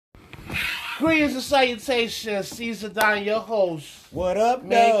Greetings and salutations, Caesar Don, your host. What up,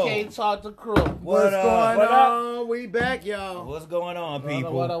 Man though? Can't Talk the Crew. What's going on? We back, y'all. What's going on,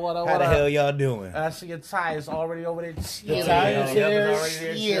 people? What up? How the hell y'all doing? I see your tires already over there chilling. tires is already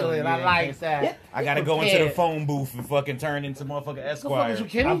there chilling. I like that. I gotta go into the phone booth and fucking turn into motherfucking What the fuck Esquire. is you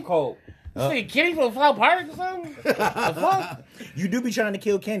kidding? I'm cold. You see Kenny from Flower Park or something? The fuck? You do be trying to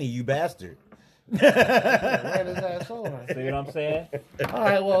kill Kenny, you bastard. Ran his ass over. See what I'm saying? All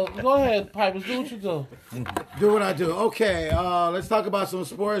right, well, go ahead, Pipers. Do what you do. Do what I do. Okay, let's talk about some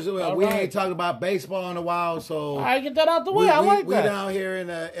sports. We right. ain't talked about baseball in a while, so All right, get that out the way. I like we that. down here in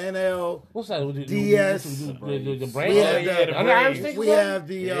the NL. What's that? DS. The We Braves? have the Under Irish Braves. Sticks We or have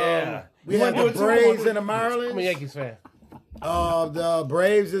the Yeah. we You have wanna the do it too? Braves and the something? I'm a Marlins. Yankees fan. The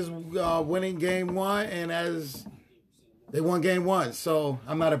Braves is winning game one, and as they won game one, so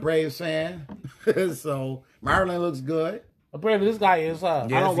I'm not a Braves fan. So Marlins looks good. Apparently, this guy is. I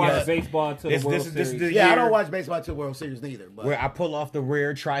don't watch baseball until the World This Series. is the Yeah, I year don't watch baseball to World Series neither. But where I pull off the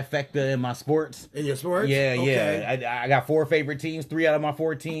rare trifecta in my sports. in your sports, Yeah, okay. yeah. I got 4 favorite teams. 3 out of my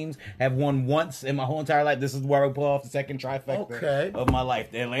 4 teams have won once in my whole entire life. This is where I pull off the second trifecta of my life.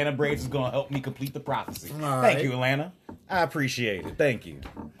 The Atlanta Braves is going to help me complete the prophecy. All Thank right. you, Atlanta. I appreciate it. Thank you.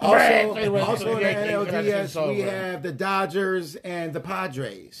 Also, Right. also in the Yankees, NLDS, we over. have the Dodgers and the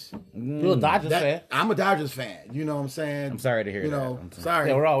Padres. You're a Dodgers fan. I'm a Dodgers fan. You know what I'm saying? I'm sorry to hear You that. know, I'm sorry.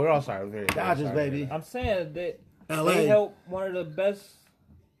 Yeah, we're all sorry. We're very Dodgers, sorry. baby. I'm saying that LA. they help one of the best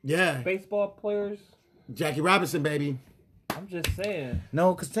Yeah. baseball players. Jackie Robinson, baby. I'm just saying.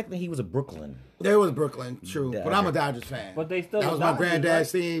 No, because technically he was a Brooklyn. There was Brooklyn, true. Yeah. But I'm a Dodgers fan. But they still That was the my Dodgers,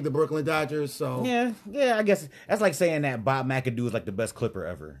 granddad's right? team, the Brooklyn Dodgers. So Yeah, I guess that's like saying that Bob McAdoo is like the best Clipper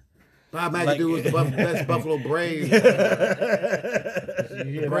ever. Bob McAdoo was the best Buffalo Braves.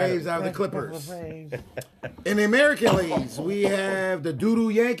 The Braves are the Clippers. In the American leagues, we have the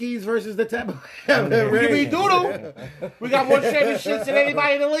Doodoo Yankees versus the Tampa Bay Give me Rays. doodle. We got more championships than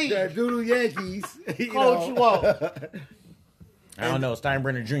anybody in the The league. Doodoo Yankees. Call what you want. I don't know,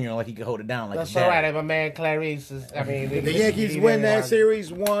 Steinbrenner Jr. like he could hold it down like That's his all dad. right. My man Clarice is. I mean, The Yankees win that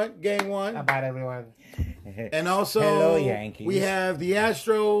series game one. About everyone. And also, Hello, Yankees. we have the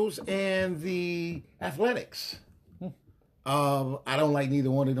Astros and the Athletics. I don't like neither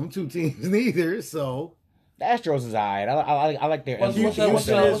one of them two teams neither, so. The Astros is alright. I like their What's energy. that?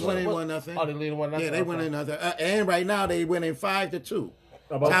 Houston is winning 1-0. Oh, they leading 1-0. Yeah, they winning another. And right now, they winning 5-2.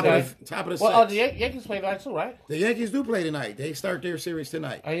 About Top that. of the Well, six. the Yankees played tonight too, right? The Yankees do play tonight. They start their series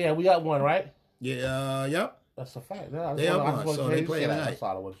tonight. Oh yeah, we got one, right? Yeah, yep. That's a fact. I They just up wanna one, so hear they you play say that. tonight. That's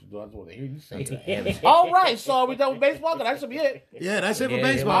all I want you to do. I just want to hear you say it. All right, so are we done with baseball? Because that should be it. Yeah, that's it for Yeah,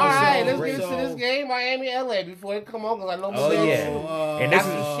 baseball. All right, So- let's get into so- this game, Miami, LA, before it come on, because I know Oh, we yeah. And this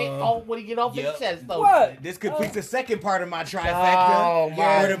That's the shit off when you get off Yep. his chest, though. What? This completes the second part of my Oh, trifecta. my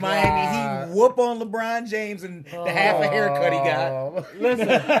where the Miami God. Heat whoop on LeBron James and the half a haircut he got.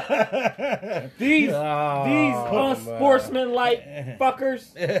 Listen, these Oh, unsportsmanlike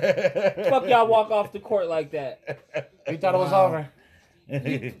fuckers. Fuck y'all walk off the court like that. We thought it was over.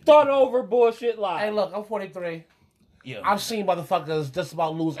 Thought over bullshit Hey, lie. look, I'm 43. Yeah. I've seen motherfuckers just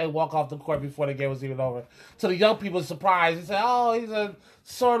about lose and walk off the court before the game was even over. To the young people's surprise, they say, "Oh, he's a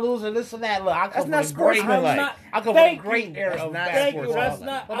sore loser, this and that." Look, I come That's from not a great, sportsmanlike. I come from a Thank great you. era That's of not Thank you. basketball. That's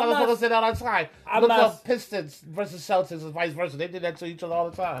not. But I'm motherfuckers not. say that all the time. I'm Look not- up Pistons versus Celtics and vice versa. They did that to each other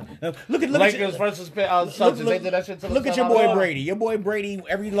all the time. Look at Lakers versus Celtics. They did that shit to Look at themselves your all the boy time. Brady. Your boy Brady,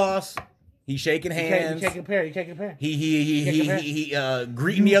 every loss, he's shaking You hands. can't compare. You can't compare. He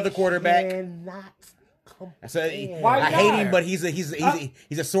greeting the other quarterback. Cannot So, Why I hate not? him, but he's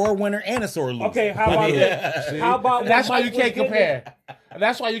a sore winner and a sore loser. Okay, how about that? How about That's when why Mike you can't was getting- compare.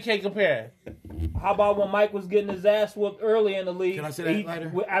 That's why you can't compare. How about when Mike was getting his ass whooped early in the league? Can I say that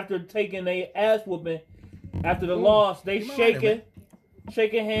later? After taking a ass whooping, after the loss, they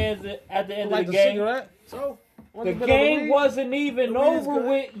shaking hands at the end Like of the the game. cigarette. So, The game wasn't even The wind's over good.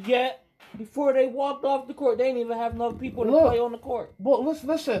 with yet. Before they walked off the court, they didn't even have enough people to Look. play on the court. Well,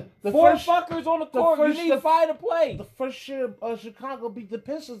 listen. The 4 first, fuckers on the court. first- You need 5 to play. the first year Chicago beat the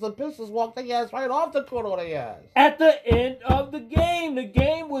Pistons walked their ass right off the court on their ass. At the end of the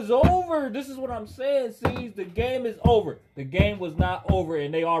game was over. This is what I'm saying. See, the game is over. The game was not over,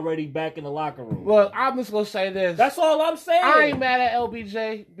 and they already back in the locker room. Well, I'm just gonna say this. That's all I'm saying. I ain't mad at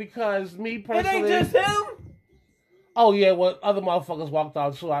LBJ because me It personally. ain't just him. Oh yeah, well other motherfuckers walked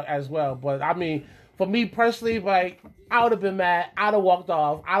out too as well. But I mean, for me personally, like I would have been mad. I'd have walked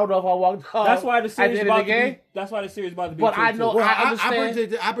off. I don't know if I walked off. That's why the at series the end about of the to game. be. That's why the series about to be. But I 2-2. know- well, I I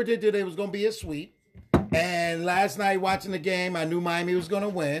understand. predicted it was going to be a sweep. And last night watching the game, I knew Miami was going to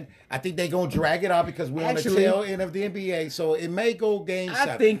win. I think they're going to drag it out because we're on the tail end of the NBA. So it may go game 7.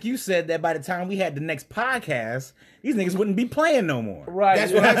 I think you said that by the time we had the next podcast, these niggas wouldn't be playing no more. Right.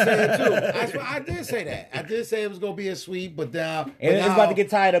 That's what I said too. That's what I did say that. I did say it was going to be a sweep, but now It's about to get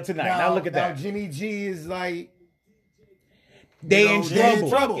tied up tonight. Now look at now that. Jimmy G is like. They in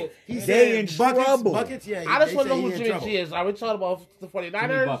trouble. He They said in buckets, trouble. Buckets, yeah. I just they want to say know he who in Jimmy trouble. G is. Are we talking about the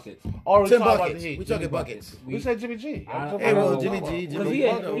 49ers? Buckets. Or are we Tim talking about buckets. the Heat? We talking buckets. We said Jimmy G. Hey, well, Jimmy G. Because he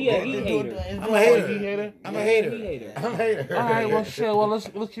a hater. I'm a hater. He hater? I'm a hater. He hater. I'm a hater. All right, well, shit. Well, let's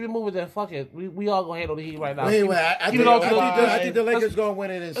keep it moving then. Fuck it. We all gonna hate on the Heat right now. Well, anyway, I Keep it on to I think the Lakers let's- going to win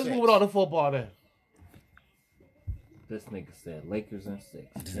it in 6. Let's move it on to football then. This nigga said Lakers in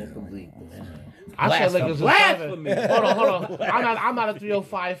 6. Can't believe this. I said Lakers in 7. Blasphemy. Hold on. I'm not a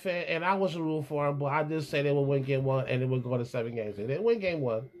 305 fan, and I wasn't rooting for them, but I did say they would win game 1 and they would go to 7 games. They didn't win game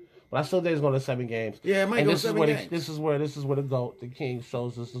 1, but I still think it's going to 7 games. Yeah, it might and go this 7 is where games. This is where the GOAT, the King,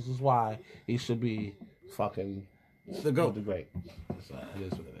 shows us. This is why he should be fucking The GOAT. the great. So it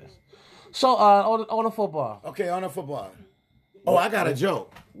is what it is. So on the football. Okay, on the football. Oh, I got a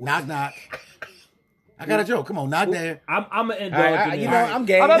joke. Knock, knock. I got a joke. Come on, knock there. I'm gonna indulge I, in you it. know, I'm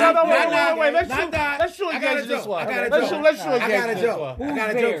gay. Oh, no, Knock, wait. knock, Let's knock, shoot I got a against this joke. one. I got a Let's joke. shoot I got a against this joke. one. I got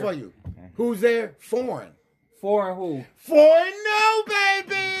a Who's joke there? for you. Who's there? Foreign. Foreign who? 4-0,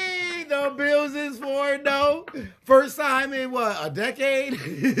 baby. The Bills is 4-0. First time in what, a decade?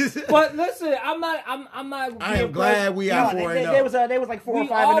 But listen, I'm not. I am glad we are 4-0. They was like 4 or We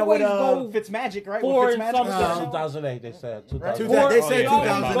 5-0 with always go Fitzmagic, right? 4 With and Fitzmagic. something. 2008, they said. 2008. They said we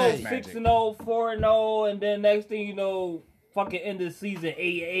always 2008. go 6-0, 4-0, and then next thing you know, fucking end of the season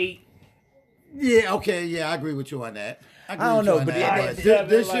 8-8. Yeah, okay, yeah, I agree with you on that. I don't know, but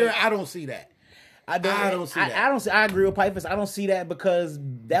this year I don't see that. I don't see that. I don't see. I agree with Pipers. I don't see that because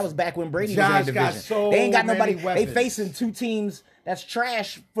that was back when Brady was in Josh the got division. so They ain't got many nobody. They weapons. facing 2 teams that's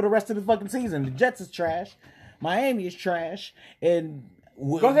trash for the rest of the fucking season. The Jets is trash. Miami is trash. And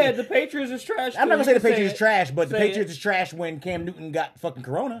Go ahead, the Patriots is trash. I'm not gonna say the You can Patriots is it. trash, but the Say Patriots it. is trash when Cam Newton got fucking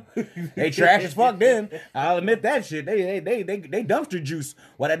corona. They trash as fuck then. I'll admit that shit. They dumpster juice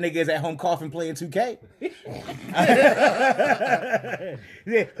while that nigga is at home coughing playing 2K.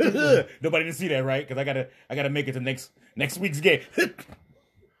 Yeah. Nobody didn't see that, right? Because I gotta make it to next week's game.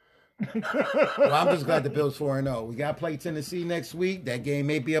 Well, I'm just glad the Bills 4-0. We got to play Tennessee next week. That game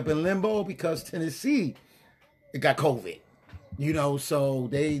may be up in limbo because Tennessee got COVID. You know, so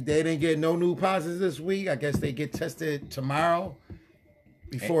they didn't get no new positives this week. I guess they get tested tomorrow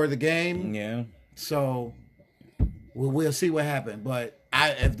before the game. Yeah. So we'll see what happens. But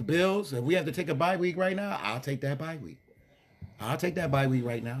if we have to take a bye week right now, I'll take that bye week. I'll take that bye week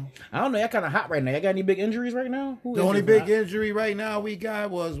right now. I don't know. Y'all kind of hot right now. Y'all got any big injuries right now? The only big injury right now we got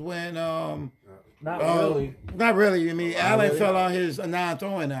was when Not really. Not really. I mean, Allen fell on his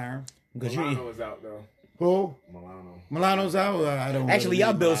non-throwing arm. Milano was out though. Who? Milano. Milano's out. I don't. Actually, really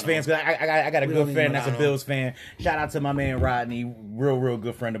y'all need Bills Milano. fans, because I got a We good don't need friend that's a Milano. Bills fan. Shout out to my man Rodney, real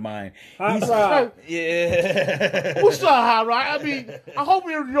good friend of mine. Hot Rod. Yeah. What's up, Hot Rod? I mean, I hope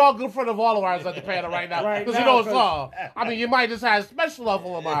you're all good friend of all of ours at the panel right now. Right Because you now, know it's all. I mean, you might just have special love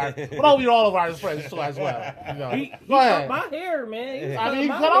for Lamar, but I hope you're all of ours friends too as well. You know. He Go ahead. cut my hair, man. I mean, he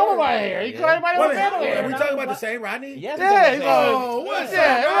cut all of my hair. He cut everybody Wait a else's minute, family are hair. we talking about the same Rodney? Yes, Yeah, he's Oh, what's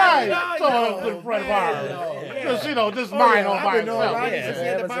yeah, up, right. Rodney? So Oh, a good friend of man. ours. Yeah. Because, you know, just Oh, mine yeah, on I've by been knowing himself. Rodney Yeah, since he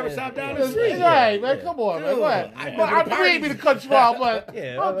had the barbershop down the street. Right, man. Come on, man. Go ahead. I Well, I go to didn't mean to parties. cut you off, but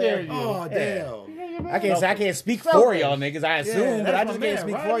Yeah, how dare you? Oh, damn. I can't speak for Selfish. y'all niggas, I assume, Yeah, but I that's just my can't man,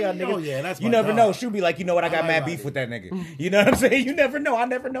 speak Rodney. for y'all niggas. Oh, yeah, that's you my never dog. know. She'll be like, you know what, I got like mad Rodney. beef with that nigga. You know what I'm saying? You never know. I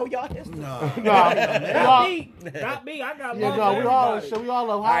never know y'all history. No. Not me. Not me. I got Yeah, love no, for we all everybody. love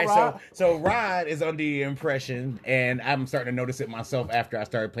All Hot right, Rod. so Rod is under the impression, and I'm starting to notice it myself after I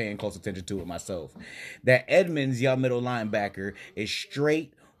started paying close attention to it myself, that Edmonds, y'all middle linebacker, is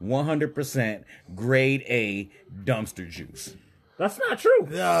straight 100% grade A dumpster juice. That's not true. I'm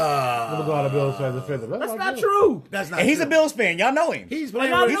going to go on the Bills fan defender. That's not true. That's not And he's true. a Bills fan. Y'all know him. He's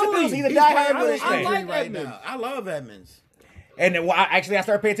playing And I with know Bills. him. He's a He's diehard playing Bills with fan. injury I like right Edmonds. now. I love Edmonds. And then actually, I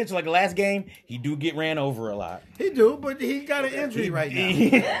started paying attention. Like the last game, he do get ran over a lot. He do, but he got an injury right now. One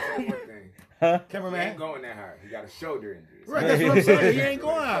thing. He Cameraman. ain't going that hard. He got a shoulder injury. Right, that's what I'm saying. He ain't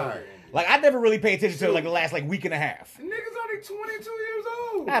going hard. Like I never really paid attention to like the last like week and a half. The nigga's only 22 years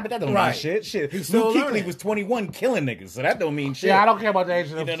old. Ah, but that don't mean Right. shit. Shit. He's still Luke Kuechly learning. was 21 killing niggas, so that don't mean shit. Yeah, I don't care about the age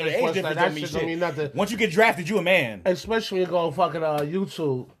You know, difference. the age difference That don't mean shit don't mean shit. nothing. Once you get drafted, you a man. Especially when you go on fucking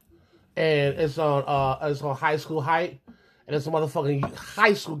YouTube and it's on High School Hype and it's a motherfucking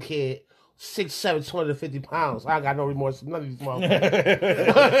high school kid, 6'7", 250 pounds. I got no remorse for none of these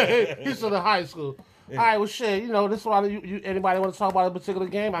motherfuckers. He's in the high school. All right, well, shit. You know, this one. Anybody want to talk about a particular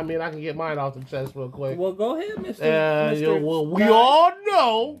game? I mean, I can get mine off the chest real quick. Well, go ahead, Mr. Well, we all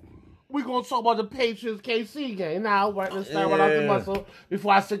know we're gonna talk about the Patriots KC game now. Right, let's start right off the muscle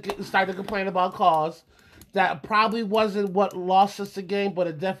before I start to complain about calls. That probably wasn't what lost us the game, but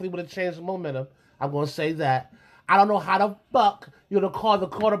it definitely would have changed the momentum. I'm gonna say that. I don't know how the fuck you're gonna call the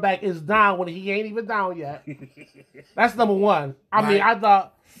quarterback is down when he ain't even down yet. That's number one. I mean, I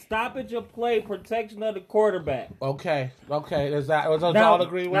thought. Stoppage of play, protection of the quarterback. Okay. Is that was all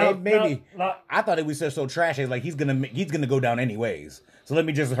agree with? Maybe. Now, I thought it was so trash. It's like he's gonna go down anyways. So let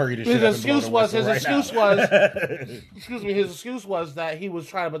me just hurry this shit His up. excuse was his excuse was that he was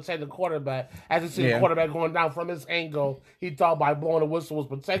trying to protect the quarterback. As he see the quarterback going down from his angle, he thought by blowing the whistle was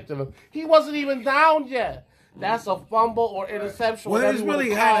protecting him. He wasn't even down yet. That's a fumble or interception. Well, it's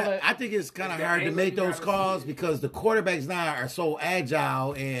really hard. I think it's kind of hard to make those calls because the quarterbacks now are so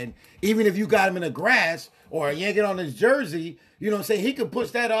agile, and even if you got him in the grass or yank it on his jersey, you know what I'm saying, he could push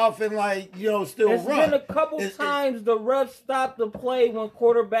that off and, like, you know, still it's run. It's been a couple times the refs stopped the play when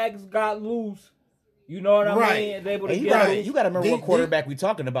quarterbacks got loose. You know what I mean? They able to get loose. You got to remember what quarterback we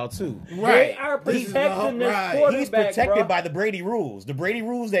talking about too. Right. They are protecting this quarterback. He's protected by the Brady rules. The Brady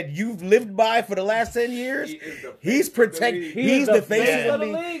rules that you've lived by for the last 10 years. He's protected. He's the face of the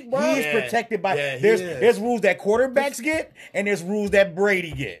league, bro. He's protected by. There's rules that quarterbacks get, and there's rules that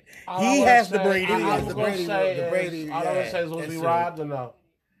Brady get. He has the Brady rules. I was going to say, was he robbed or no?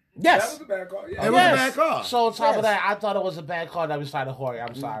 Yes. That was a bad call. Yeah. It was a bad call. So on top of that, I thought it was a bad call that we started Horry.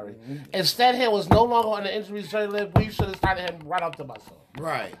 I'm sorry. Instead, he was no longer on the injury reserve list. We should have started him right off the muscle.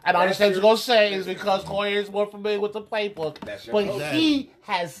 Right. And I understand what you're going to say is because Hoyer is more familiar with the playbook. But he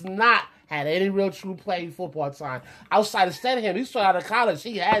has not had any real true playing football time. Outside of Stenham, he's straight out of college.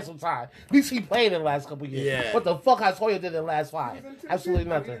 He had some time. At least he played in the last couple of years. Yeah. What the fuck has Hoyer did in the last 5? Absolutely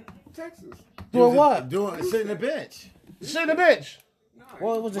nothing. Texas. Doing what? Sitting the bench. Sitting the bench.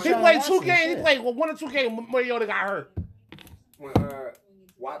 Well, it was He played 2 games. He played 1 or 2 games. Mariota got hurt. When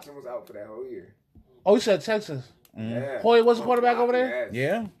Watson was out for that whole year. Oh, he said Texas. Yeah. Hoyer was the quarterback over there?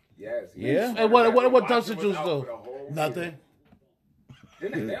 Yeah. Yes. And what Dustin Juice do? Nothing.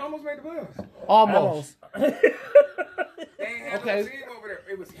 They almost made the playoffs. Almost. They ain't had no team over there.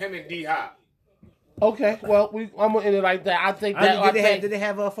 It was him and D-Hop. Okay, well, I'm gonna end it like that. I think that. Did they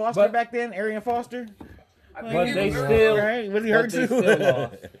have Foster back then? Arian Foster? But they still was he hurt too?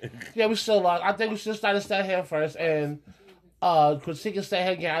 Yeah, we still lost. I think we should start to Stenham first, and critiquing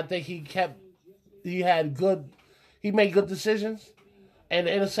Stenham again. I think he made good decisions, and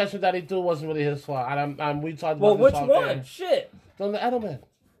the interception that he threw wasn't really his fault. We talked about well, this which all one? day. Shit. From the Edelman.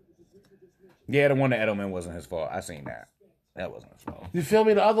 Yeah, the one that Edelman wasn't his fault. I seen that. That wasn't his fault. You feel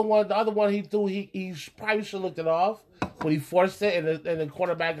me? The other one he threw, he probably should have looked it off, but he forced it, and the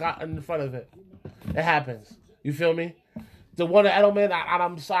quarterback got in front of it. It happens. You feel me? The one at Edelman,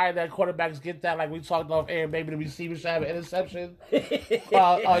 I'm sorry that quarterbacks get that. Like we talked off air, maybe the receiver should have an interception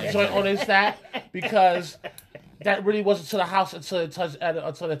joint on his stat because that really wasn't to the house until it touched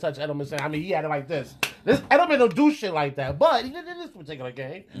Edelman. I mean, he had it like this. Edelman don't do shit like that, but he did in this particular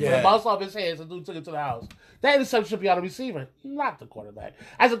game. Yeah. When it bounced off his hands and took it to the house. That interception should be on the receiver, not the quarterback.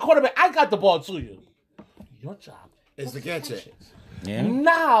 As a quarterback, I got the ball to you. Your job is to catch it. Yeah.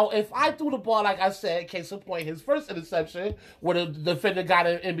 Now, if I threw the ball, like I said, case in point, his first interception, where the defender got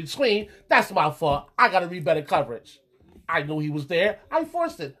in between, that's my fault. I got to read better coverage. I knew he was there. I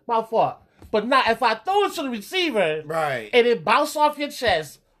forced it. My fault. But now, if I throw it to the receiver, right, and it bounced off your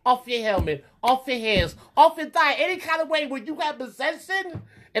chest, off your helmet, off your hands, off your thigh, any kind of way where you have possession,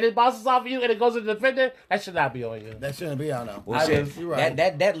 and it bounces off of you and it goes to the defender, that should not be on you. That shouldn't be on them. Well, you're right.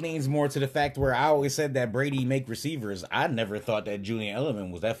 That leans more to the fact where I always said that Brady make receivers. I never thought that Julian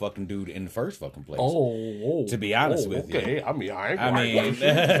Edelman was that fucking dude in the first fucking place. To be honest with you. Okay, I mean,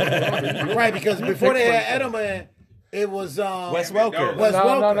 right, because before they had Edelman, it was Wes Welker. No.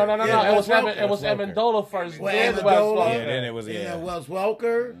 It was Amendola first. Then then it was Wes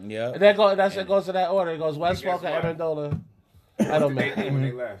Welker. Yeah. And it goes to that order. It goes Wes Welker, Amendola, Edelman. When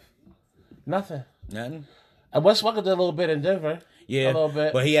they left. Nothing. And Wes Welker did a little bit in Denver. Yeah, a little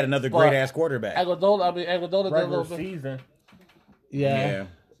bit. But he had another great ass quarterback. Amendola did a little bit. Season.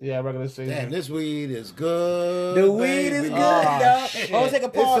 Yeah, regular season. Damn, this weed is good. The weed is good, dog. Oh, take a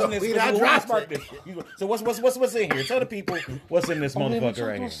pause on this. I dropped it. So what's in here? Tell the people what's in this motherfucker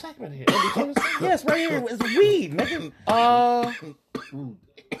right here. Segment here. Yes, right here. It's weed, nigga.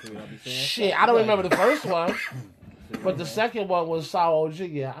 Shit, I don't remember the first one, but the second one was Sour OG.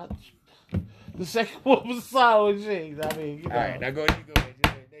 Yeah, the second one was Sour OG. I mean, you know. All right, now go ahead.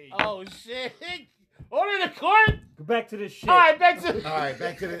 Oh shit! Order the court. Go back to this shit. All right, back to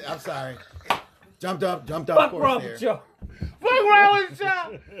the. I'm sorry. Jumped up, Fuck course wrong there. with y'all. Fuck around with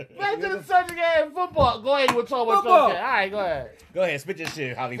y'all. Back to the subject game. Football. Go ahead. We'll talk about Football. something. All right, go ahead. Go ahead, spit your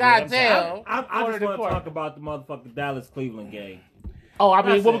shit, Hollywood. God I'm sorry. damn. I Order just the want to court. talk about the motherfucking Dallas-Cleveland game. Oh, I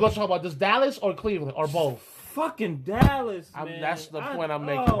mean, That's what we it. gonna talk about? This Dallas or Cleveland or both? Fucking Dallas, man. That's the point I'm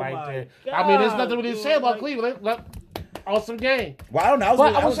making oh right my there. God, I mean, there's nothing really to dude, say about like- Cleveland. Look, awesome game. Well, I don't know. I was, But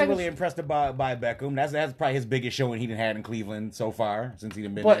really, I I would was say really this- impressed by Beckham. That's probably his biggest showing he done had in Cleveland so far since he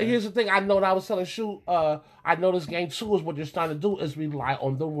done been But there. here's the thing. I know that I was telling Shoot, I know this game too is what you're starting to do is rely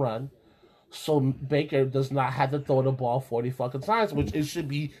on the run. So Baker does not have to throw the ball 40 fucking times, which it should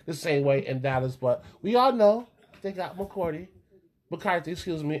be the same way in Dallas. But we all know they got McCarthy,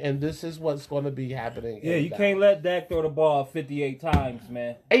 excuse me, and this is what's going to be happening. Yeah, in you Dallas. can't let Dak throw the ball 58 times,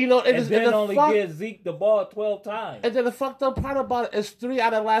 man. And you know, And then only give Zeke the ball 12 times. And then the fucked up part about it is 3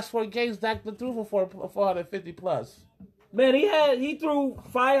 out of the last 4 games Dak threw for 450 plus. Man, he threw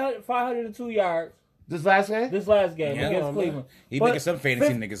 502 yards This last game? this last game Yeah, against man. Cleveland. He But making some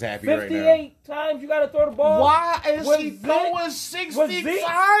fantasy niggas happy right now. 58 times you got to throw the ball. Why is With he Zeke- throwing with 60 Zeke-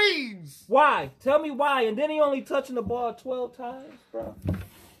 times? Why? Tell me why. And then he only touching the ball 12 times, bro.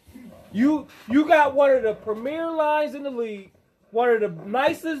 You got one of the premier lines in the league, one of the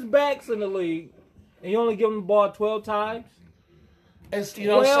nicest backs in the league, and you only give him the ball 12 times? It's, you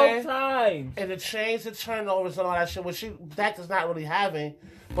know what I'm 12 saying? times. And the change, the turnovers and all that shit, which Dak is not really having,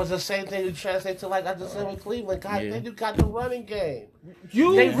 but the same thing you translate to, like I just said with Cleveland. God, then you got the running game.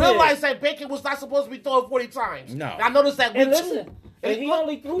 You They did. realized that Baker was not supposed to be throwing 40 times. No. I noticed that And with listen, two. and he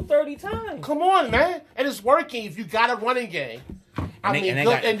only threw 30 times. Come on, man. And it's working if you got a running game. I And they- mean, and they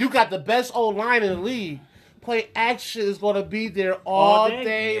look, got- and you got the best old line in the league. Play action is going to be there all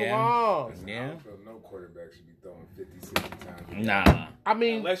day Yeah. long. Yeah. I don't feel no quarterback should be throwing 50, 60 times. Nah. I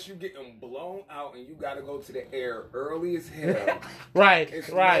mean, Unless you get them blown out and you got to go to the air early as hell. right, It's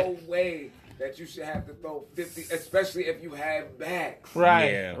right, no way that you should have to throw 50, especially if you have backs.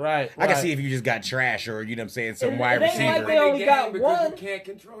 right, Yeah. right. I can right. see if you just got trash or, you know what I'm saying, some And wide it ain't like receiver. they only Game got because one. You can't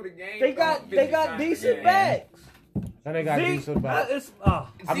control the game. They got decent back. backs. And they got Zeke, decent back. it's, I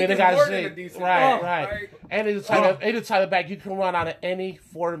mean, Zeke they is got more to than a see. decent Right, back, right. right? And he's a tight back. You can run out of any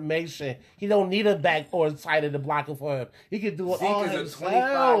formation. He don't need a back or a tight end to block it for him. He can do it all Zeke is a himself.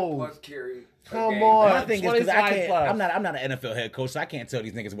 25 plus carry. a Come game. on. My thing is because I 25 can't. plus. I'm not an NFL head coach, so I can't tell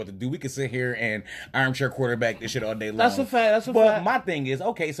these niggas what to do. We can sit here and armchair quarterback this shit all day long. That's a fact. That's a But fact. my thing is,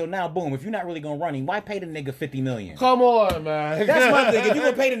 okay, so now boom, if you're not really gonna run him, why pay the nigga $50 million? Come on, man. That's my thing. If you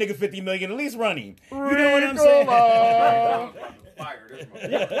gonna pay the nigga $50 million, at least run him. You know what I'm Come saying? on. Fire this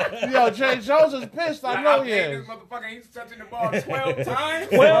motherfucker. Yo, Jay Jones is pissed. I know he This is. motherfucker, he's touching the ball 12 times. 12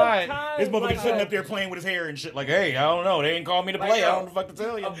 Right. times. This motherfucker like sitting that. up there playing with his hair and shit. Like, hey, I don't know. They didn't call me to Like, play. I yo, don't know what the fuck to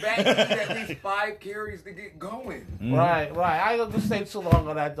tell you. A back needs at least 5 carries to get going. Right, right. I ain't gonna stay too long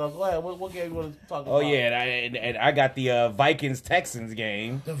on that though. Go ahead. What game you want to talk about? Oh yeah, and I got the Vikings Texans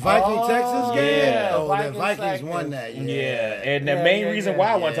game. The Vikings Texans game. yeah. Oh, Vikings the Vikings Texans. won that. Yeah. Yeah, and the Yeah, main yeah, reason yeah.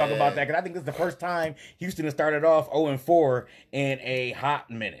 why I want to talk Yeah. about that because I think this is the first time Houston has started off 0-4 in a hot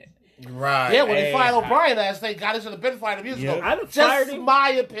minute. Right. Yeah, when they Hey, fired O'Brien last night, God, it should have been fired years Yeah. ago. I'd have fired Just him. my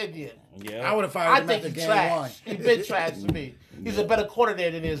opinion. Yeah, I would have fired I him think after he's game trash. one. He's been trash to me. He's a better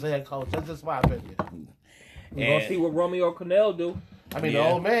coordinator than he is a head coach. That's just my opinion. We're going to see what Romeo Cornell do. I mean, Yeah. the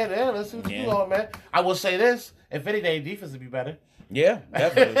old man, yeah, let's see what you Yeah. do, old man. I will say this. If anything, defense would be better. yeah,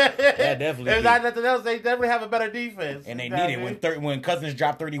 definitely, yeah, definitely. If not nothing else, they definitely have a better defense. And they You know need what it I mean? when Cousins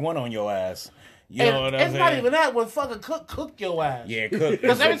dropped 31 on your ass. You know what I'm it's saying? not even that when fucking cook your ass. Yeah, Cook.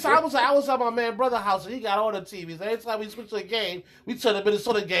 Because every time I was at my man brother house and he got all the TVs. Every time we switch to a game, we turn the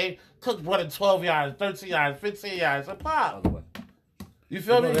Minnesota game, Cook running 12 yards, 13 yards, 15 yards. Like, pop. You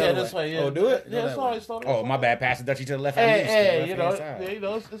feel me? Go the Yeah, other this way. way. Yeah. Oh, do it? Yeah, Go it's that always so. Oh, my bad. Pass the Dutchie to the left Hey, hand. hey, you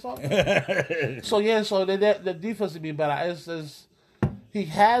know, it's all. So yeah, so the defense would be better. It's just he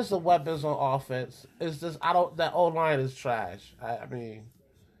has the weapons on offense. It's just that old line is trash. I mean,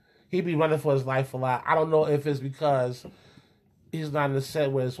 he be running for his life a lot. I don't know if it's because he's not in the set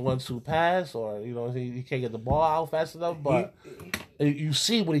where it's 1-2 pass or he can't get the ball out fast enough. But you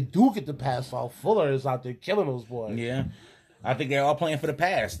see when he do get the pass off, Fuller is out there killing those boys. Yeah. I think they're all playing for the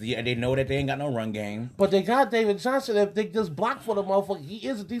pass. They know that they ain't got no run game. But they got David Johnson. If they just block for the motherfucker, he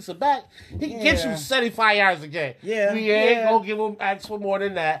is a decent back. He can get you 75 yards a game. Yeah, We ain't yeah. gonna give him ask for more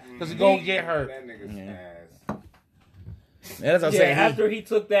than that because he's gonna get hurt. That nigga's ass. That's what I'm Yeah, saying. after he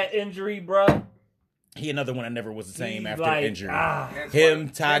took that injury, bro. He another one that never was the same he's after like, injury. That's Him,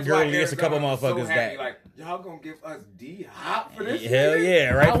 why- Ty that's why Gurley, there's a couple Arizona's motherfuckers so happy, that. like, y'all gonna give us D-Hop for this Hell shit? yeah,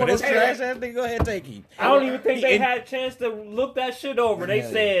 right? I For wanna this say trash that. ass thing, go ahead, take him. I don't even think they And- had a chance to look that shit over. They Yeah.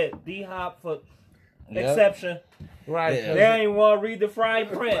 said D-Hop for Yep. exception. Right. Yeah. They ain't want to read the fine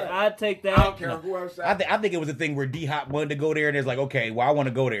print. I'd take I don't that. care who else. I think it was a thing where D Hop wanted to go there, and it's like, okay, well, I want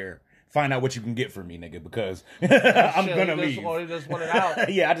to go there. Find out what you can get for me, nigga, because I'm Shit, gonna he leave. He just wanted out.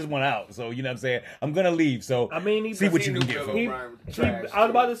 Yeah, I just want out. So you know what I'm saying? I'm gonna leave. So I mean, he see what you knew can get for Bill me. O'Brien was He, trash, I was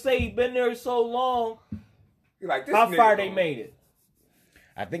about too. to say he been there so long. You're like, this How nigga far they gonna- made it?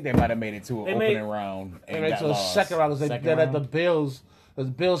 I think they might have made it to an They opening made- round and And got into a lost. second round, because Second they let the round? Bills. The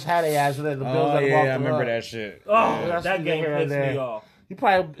Bills had a ass, and then the Bills Oh let them off yeah, I the remember hook. that shit. Oh, Yeah. That's that the game here and pissed there. me off. You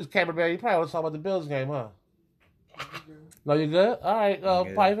probably, Cameron Bear, you probably want to talk about the Bills game, huh? No, you good? All right,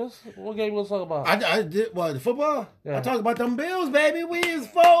 good. Pipers. What game you want to talk about? I did what, the football? Yeah. I talked about them Bills, baby. We is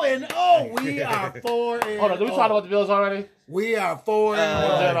 4-0. We are 4-0. Hold on, did we talk about the Bills already? We are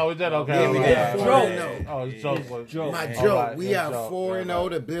 4-0. We did, okay. yeah, we all did. right. Joke. Oh, it's joke. Joke. My All joke. right, We yeah, are joke. 4-0.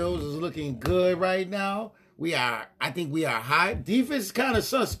 The Bills is looking good right now. I think we are high. Defense is kind of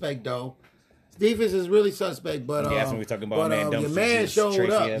suspect though. Defense is really suspect, but Yeah, that's when we talking about man your dumpsters man is showed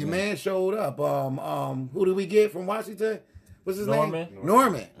Tracy up. Edmonds. Your man showed up. Who did we get from Washington? What's his Norman. name?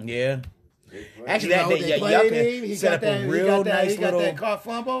 Norman. Yeah. Actually, You that know, day, they y'all played can him. He set got up that. a real nice He got little that caught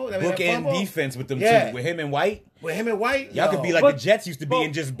fumble. I mean, that bookend fumble. defense with them Yeah. two, with him and White. With him and White. Y'all Yo. could be like But- the Jets used to be But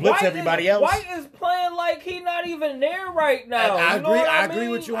and just blitz White everybody is, else. White is playing like he not even there right now. I You know agree. what I mean? agree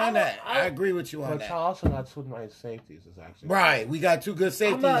with you on that. I I- agree with you on But that. y'all also got two nice safeties. It's actually Right. We got two good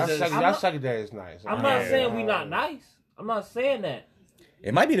safeties. not- That I'm not- secondary is nice. I'm not Yeah. saying we not nice. I'm not saying that.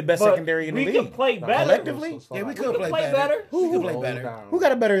 It might be the best But secondary in the we league. can play better. Collectively? Yeah, we We could can play play better. better. We could play Slow better. down. Who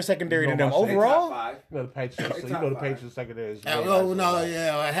got a better secondary than them No, my They overall? top five. You know the Patriots. They You know the top five. Patriots secondary is. Oh really no, nice.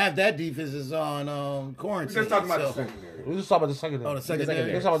 yeah. Half that defense is on We're quarantine. just talking about the so- secondary. We just talking about the secondary. Oh, the secondary.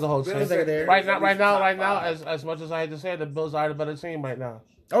 We're talking about the whole Bills team. secondary Right is now, at right least now, top right now. five. As much as I hate to say it, the Bills are the better team right now.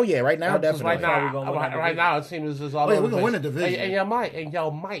 Oh yeah, right now Just definitely. right now, we gonna win that right now, the team is just all Oh, yeah, over we're gonna the win place. the division. And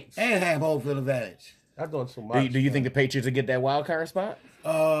y'all might. And have home field advantage. Not doing too much. Do you think the Patriots will get that wild card spot?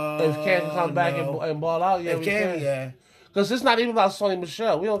 if Cam comes back no. and ball out, yeah, If we Cam, can. yeah. Because it's not even about Sonny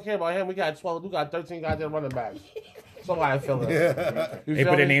Michelle. We don't care about him. We got 12. We got 13 goddamn running backs. Somebody feel it. You They feel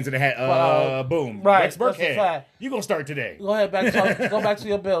put their me? names in the hat. Right, Boom. Rex that's a Burkhead. fact. You gonna start today? Go ahead, go back to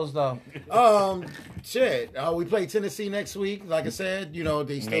your Bills though. Shit. We play Tennessee next week. Like I said,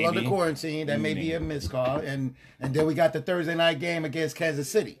 they still Maybe. under quarantine. That may be a missed call. And then we got the Thursday night game against Kansas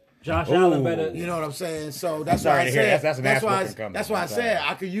City. Josh Ooh. Allen better. You know what I'm saying? So that's sorry why I to hear said that's an that's why ass-whooping coming. that's why I I'm said sorry.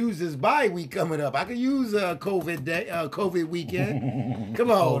 I could use this bye week coming up. I could use a COVID weekend.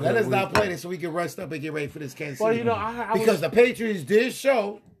 Come on, let us not play this so we can rest up and get ready for this Kansas Well, City. I Because the Patriots did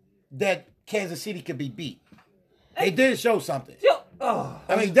show that Kansas City could be beat. They did show something. I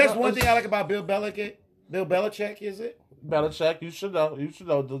mean, that's one thing I like about Bill Belichick. Bill Belichick, is it? Belichick, you should know. You should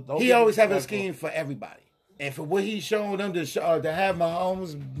know. Don't He get always have a disrespectful. scheme for everybody. And for what he's showing them to have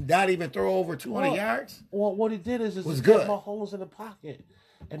Mahomes not even throw over 200 yards. Well, what he did is Was just good. get Mahomes in the pocket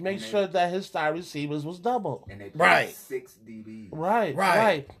and make sure that his star receivers was double. And they played Right. 6 DBs.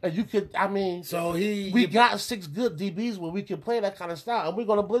 Right. And you could, So we got 6 good DBs where we can play that kind of style, and we're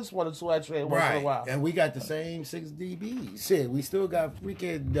gonna blitz 1 or 2 extra once in a while. And we got the same 6 DBs. Shit, we still got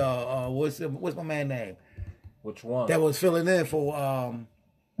freaking what's my man name Which one? that was filling in for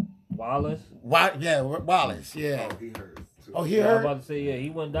Wallace. Wallace. Yeah. Oh, he hurt. Too. Oh, he Yeah, I was hurt. about to say, yeah, he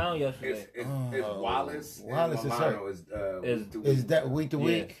went down yesterday. It's Wallace. Wallace and is Milano hurt. is week to Is week. that week to Yeah.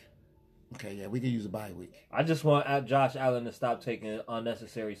 week? Okay, yeah, we can use a bye week. I just want Josh Allen to stop taking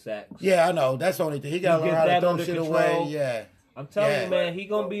unnecessary sacks. Yeah, I know. That's the only thing. He got to You learn get how to that throw under shit control. away. Yeah. I'm telling Yeah. you, man, he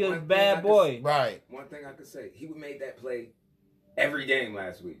gonna be a One thing I bad can boy. Right. One thing I could say, he made that play every game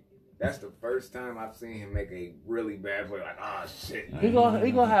last week. That's the first time I've seen him make a really bad play. Like, shit. He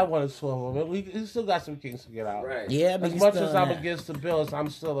gonna have 1 or 2 of them. He still got some kinks to get out. Right. Yeah, but As he's much still as I'm not. against the Bills, I'm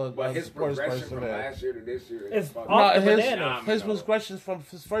still a But his sports progression person. from Man. last year to this year It's is fucking. off No, the his banana. his progression from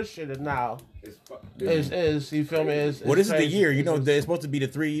his first year to now It's is you feel me? Is Well, this is the crazy. year. You know, It's- it's supposed to be the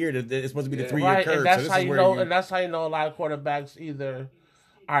 3-year. It's supposed to be the Yeah. 3-year right, curve. and that's so this how is you where know, and that's how you know a lot of quarterbacks either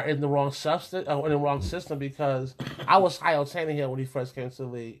are in the wrong substance or in the wrong system. Because I was high on Tannehill when he first came to the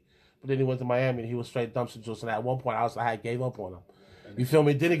league, but then he went to Miami and he was straight dumpster juice. And at one point, I gave up on him. You feel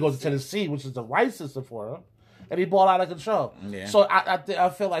me? Then he goes to Tennessee, which is the right system for him, and he balled out of control. Yeah. So I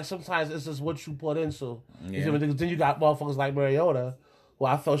feel like sometimes it's just what you put into. You feel me? Because then you got motherfuckers like Mariota, who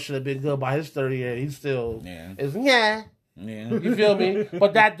I felt should have been good by his 30 year. He still is Yeah. You feel me?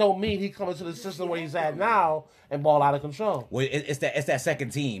 But that don't mean he coming to the system where he's at now and ball out of control. Well, it's that second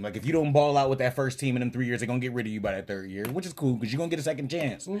team. Like if you don't ball out with that first team in them 3 years, they're gonna get rid of you by that 3rd year, which is cool because you're gonna get a second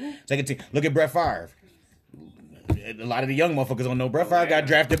chance. Second team. Look at Brett Favre. A lot of the young motherfuckers don't know Brett Favre got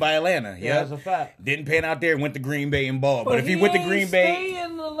drafted by Atlanta. Yeah, that's a fact. Didn't pan out there. Went to Green Bay and ball. But if he went to Green Bay, stay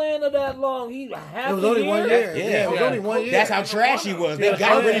in Atlanta that long. He half It was a only year. 1 year. Yeah, Yeah, it was yeah. only 1 year. That's how trash he was. They Yeah,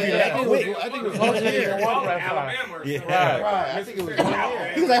 got rid of him yeah, that quick. I think it was 1 year. Alabama or Yeah. something. Right. Right. I think it was 1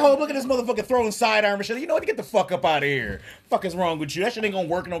 year. He was like, "Oh, look at this motherfucker throwing sidearm and shit. You know what? Get the fuck up out of here. Fuck is wrong with you? That shit ain't gonna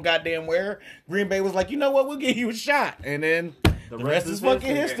work no goddamn where." Green Bay was like, "You know what? We'll give you a shot." And then the rest is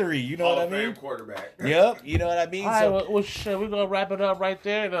fucking history. You know Hall what I of Fame mean? quarterback. Yep. You know what I mean? All right, So, well, shit, we're gonna wrap it up right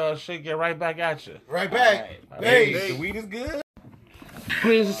there and shit, get right back at you. Right back. hey, Hey. the weed is good.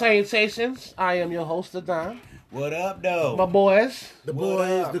 Greetings and salutations. I am your host, Adon. What up, though? My boys, The What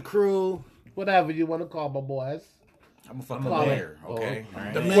boys, up? the crew. whatever you want to call my boys. I'm a fucking Call it. player. Okay. All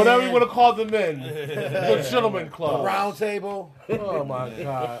right. The man. Whatever you want to call the men. The gentleman club. Round table. Oh my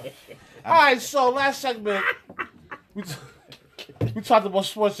god. All right, so last segment, we talked about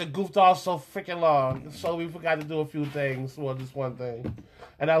sports that goofed off so freaking long, so we forgot to do a few things. Well, just one thing,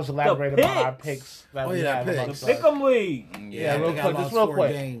 and that was elaborate about our picks. That Oh, we yeah, have picks. amongst The us. Pick'em League. Yeah, I real think I quick, lost just real 4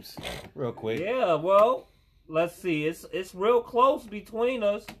 quick. games. Real quick. Yeah, well, let's see. It's real close between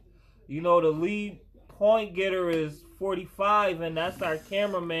us. You know, the lead point getter is 45, and that's our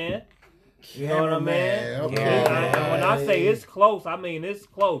cameraman. You know what I mean? Cameraman, okay. Yeah, and when I say it's close, I mean it's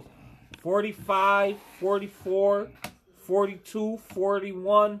close. 45, 44, 42,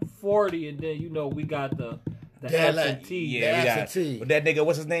 41, 40, and then, you know, we got the Dead absentee. Yeah, we got Absentee. with that nigga.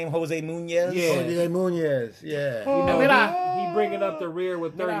 What's his name? Jose Nunez. Yeah. Jose Munoz. Yeah. You know, Mira. he bringing up the rear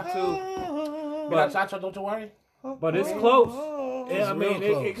with 32. But Chacho, don't you worry. But it's close. Yeah, It's I mean, real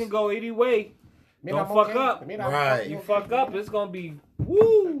it close. can go any way. Mira, Don't fuck okay. up. Mira, Right. You fuck up, it's gonna be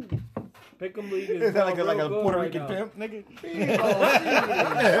woo. Pick'em League is Is that going like a real good Puerto right Rican now. pimp, nigga?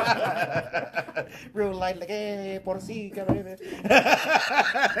 Real light like hey, Puerto Rico, baby.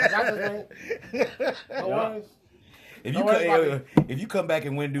 No worries. If Don't you worry about come, if you come back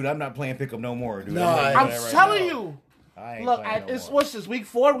and win, dude, I'm not playing pick 'em no more, dude. No, I'm letting you know that telling now. you. I ain't Look, playing no it's more. what's this, week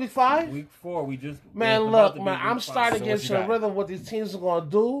 4, week 5? Week 4, we just Man, it's about look, to be man, week I'm 5. starting So to what get you to got? rhythm what these teams are gonna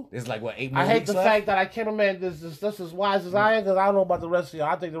do. It's like what 8 more I hate weeks the left? fact that I can't remember this as wise as I am because I don't know about the rest of y'all.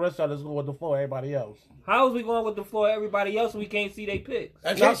 I think the rest of y'all just go with the flow, everybody else. How is we going with the floor? Everybody else, we can't see they picks.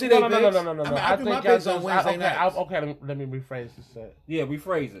 I No, can't see no, they no, picks. no, no, no, no. I mean, I I do think my y'all picks on just- Wednesday okay, nights. okay, let me rephrase this. Yeah,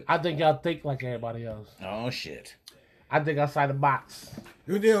 rephrase it. I think y'all think like everybody else. Oh shit. I think outside the box.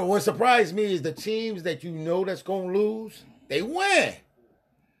 You know, what surprised me is the teams that you know that's gonna lose, they win.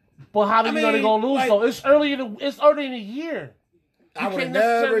 But how do I you know they're mean, gonna lose like- though? It's early in the year. I would can't never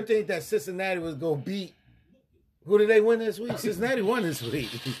necessarily- think that Cincinnati was gonna beat. Who did they win this week? Cincinnati won this week.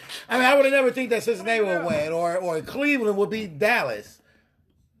 I mean, I would have never think that Cincinnati would win, or Cleveland would beat Dallas.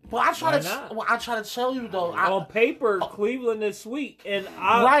 But I try Why to not? I try to tell you though. On paper, Cleveland is sweet, and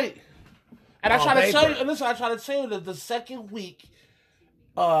I Right. And I On try to tell paper. you, and listen, I try to tell you that the second week,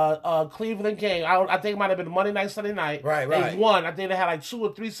 Cleveland game, I think it might have been Monday night, Sunday night. Right, They right. won. I think they had like 2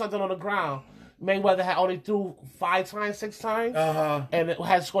 or 3 something on the ground. Mayweather had only threw 5 times, 6 times, Uh-huh. and it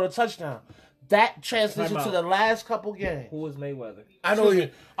had scored a touchdown. That transition Time to out. the last couple games. who is Mayweather? I know you.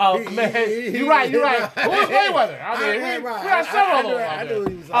 Oh man, you're right. You're right. Who was Mayweather? I mean, we got several of them. I knew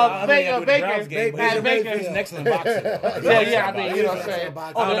he was. Baker, Browns game, but and Baker. He's an excellent boxer. Yeah, I mean, you know what I'm saying.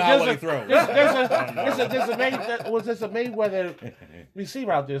 I don't know how well he throws. There's a Mayweather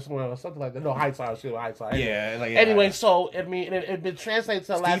receiver out there somewhere or something like that. No, Hightower, shit, Hightower. Yeah, like Anyway, so I mean, it been translated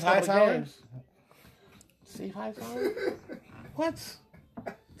to the last couple of Hightower? games. Steve Hightower? What?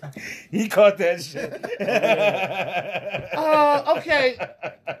 he caught that shit. Okay.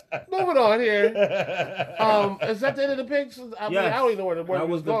 Moving on here. Is that the end of the picks? I mean, Yes. I don't even know where That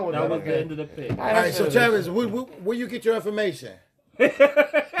we was going with that was Okay. the end of the pick. All All right, so that's Travis, where you get your information? Look,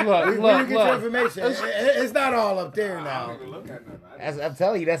 Where you get your look. information? It's not all up there I now. don't even look at nothing. I'm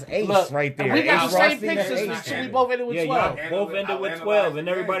telling you, that's ace Look, right there. we got Ace the same Rothstein, picks that's this ace. week, so we both ended with Yeah, 12. y'all both ended with I'll 12, analyze and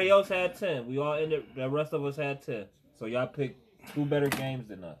the everybody game. else had 10. We all ended. The rest of us had 10. So y'all picked 2 better games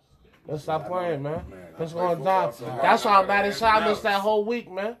than us. Let's stop playing, man. Man, Let's I go play on down. football, so That's I why I'm know mad as hell. I everything missed that else. whole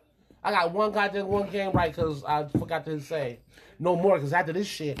week, man. I got one game right because I forgot to say no more. Because after this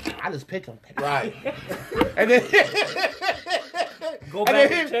shit, I just pick them. Right. And then Go and back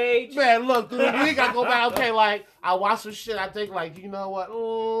then- and change. Man, look through the week, I go back. Okay, like I watch some shit. I think like, you know what?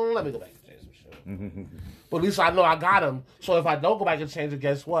 Let me go back and change some shit. But at least I know I got them. So if I don't go back and change it,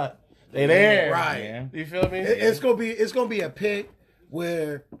 guess what? They there. Right. Yeah. You feel me? It's gonna be a pick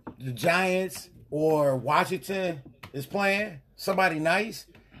where the Giants or Washington is playing somebody nice,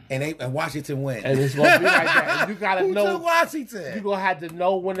 and Washington wins. And it's gonna be like that. And you gotta Who know. took Washington? You gonna have to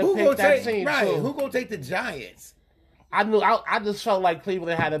know when to Who pick gonna that take team right? too. Who gonna take the Giants? I just felt like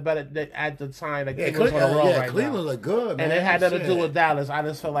Cleveland had a better at the time. Like Cleveland was on a roll right Cleveland now. look good, man. And it had nothing to do Shit. with Dallas. I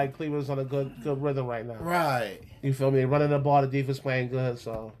just felt like Cleveland's on a good rhythm right now. Right. You feel me? Running the ball, the defense playing good.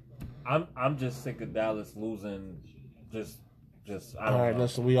 So I'm just sick of Dallas losing. Just I all don't right, know.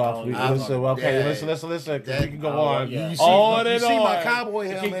 listen, we off. We, I don't listen, know. okay, Yeah. listen. That- We can go on. yeah. You see, On you and see my on. cowboy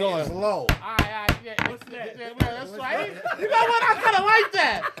Keep helmet going. is low. Yeah. What's that? Yeah, that's right. You know what? I kind of like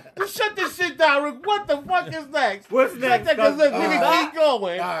that. Just shut this shit down, Rick. What the fuck is next? What's Shut next? that, because look, we can Alright. keep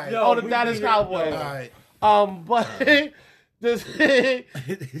going Alright. on the we Dallas beat it. Cowboys. All right. But this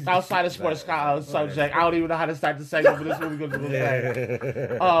outside of sports subject, I don't even know how to start the segment, but this is what we're gonna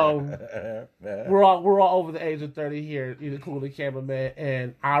do. We're all over the age of 30 here, including the cameraman,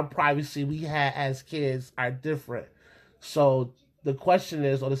 and our privacy we had as kids are different. So the question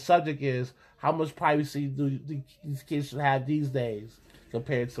is, or the subject is, how much privacy do these kids should have these days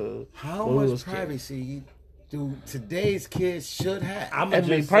compared to How when we much was kids? privacy do today's kids should have? I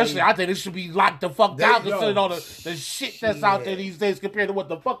mean, personally, I think it should be locked the fuck down, Yo, considering all the shit that's out there these days compared to what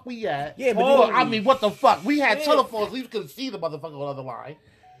the fuck we had. Yeah, but Well, then- I mean, what the fuck? We had Yeah. telephones, we couldn't see the motherfucker on the other line.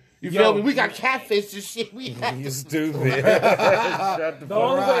 You Yo. feel me? We got catfish and shit. We had You to stupid. Shut the The fuck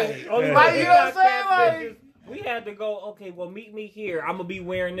only up. way, only way Right, we you know got what I'm saying? catfish Like- is we had to go. Okay, well, meet me here. I'm gonna be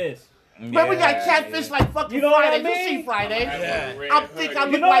wearing this. Man, we got catfish like fucking You know what I Friday. mean? You see Friday? Yeah. I think I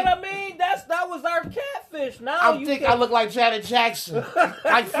You look know like what I mean? That was our catfish. Now I you think can, I look like Janet Jackson,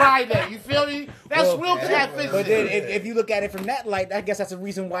 like Friday. You feel me? That's Well, real catfish. But then, if you look at it from that light, I guess that's the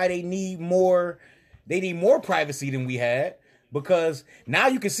reason why they need more privacy than we had. Because now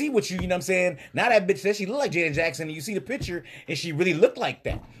you can see what you know what I'm saying? Now that bitch says she looked like Janet Jackson and you see the picture and she really looked like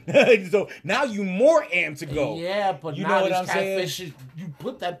that. So now you more amped to go. Yeah, but You now know what these I'm saying? catfish, you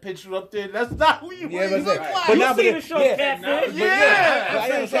put that picture up there. That's not who you Yeah, really but look like. but You now, see but the show yeah, Catfish? Yeah. I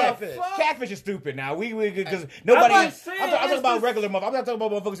am Catfish. Catfish is stupid now. We because nobody. I'm I'm not saying talking it's about just- regular motherfuckers. I'm not talking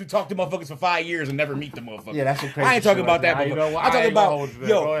about motherfuckers who talk to motherfuckers for 5 years and never meet the motherfucker. Yeah, that's a crazy I ain't talking shit about right that. now. You know motherfucker. what? I'm I talking ain't gonna about hold you there.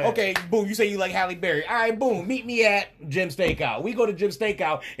 Go ahead. okay, boom. You say you like Halle Berry. All right, boom. Meet me at Jim Steakout. We go to Jim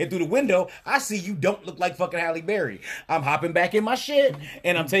Steakout, and through the window, I see you don't look like fucking Halle Berry. I'm hopping back in my shit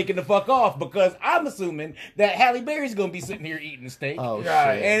and I'm taking the fuck off because I'm assuming that Halle Berry's gonna be sitting here eating steak. Oh, shit.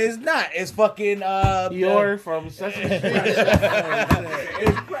 And it's not. It's fucking You're from Sesame Street.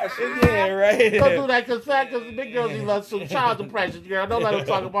 yeah, right. Don't do that because the big girls you love some child depression, girl. Don't let them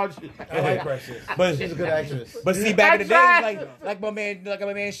talk about you. I like Precious. But She's a good actress. But see, back in the That's days, right. like my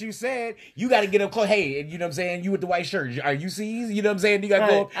man Shu said, you got to get up close. Hey, you know what I'm saying? You with the white shirt, are you see? You know what I'm saying? You got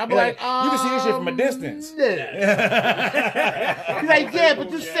to go. I'm and like, you can see this shit from a distance. Yeah. He's like, yeah,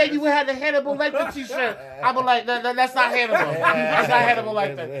 but you said you had the Hannibal Lecter t-shirt. I'm like, that's not Hannibal. That's not Hannibal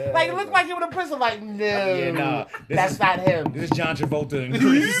Lecter. Like, it looked like he was in prison. Like, no, Yeah, nah, this that's is- not him. This is John Travolta in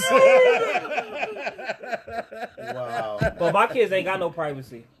Grease. Wow. But my kids ain't got no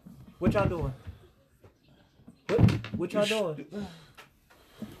privacy. What y'all doing? What y'all doing?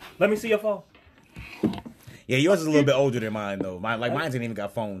 Let me see your phone. Yeah, yours is a little bit older than mine though. Mine ain't even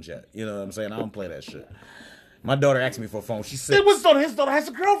got phones yet. You know what I'm saying? I don't play that shit. My daughter asked me for a phone. She's 6. His daughter has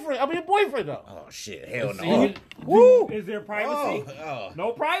a girlfriend. I mean, a boyfriend, though. Oh shit! Hell See? no! Woo! Is there privacy? Oh.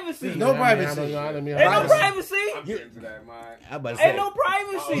 No privacy. No privacy. Ain't no Ain't privacy. I'm getting to that, man. I'm about to say. Ain't no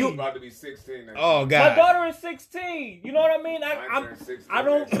privacy. I'm about to be 16 next Oh month. My god! daughter is 16. You know what I mean? Mine turned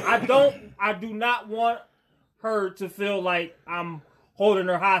 16 I do not want her to feel like I'm holding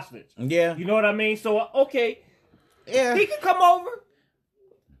her hostage. Yeah, You know what I mean? So okay, yeah. he can come over.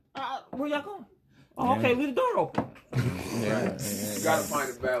 Where y'all going? Oh, okay, leave the door open. You gotta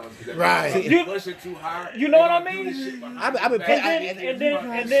find a balance. because Right. if You- push it too hard. you know what they I gonna do mean? this shit behind I've your been back.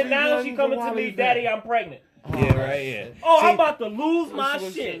 playing- And then now she coming to me, Daddy, I'm pregnant. Yeah, right. Yeah. Oh, See- I'm about to lose my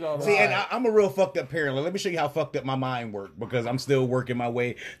shit. See, and I'm a real fucked up parent. Let me show you how fucked up my mind worked because I'm still working my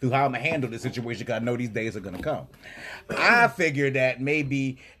way through how I'm gonna handle this situation because I know these days are gonna come. I figured that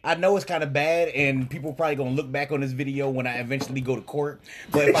maybe I know it's kind of bad and people probably gonna look back on this video when I eventually go to court.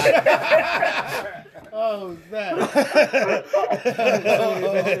 But if I Oh, that.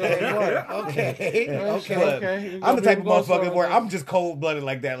 Okay. I'm the type of motherfucker where I'm just cold blooded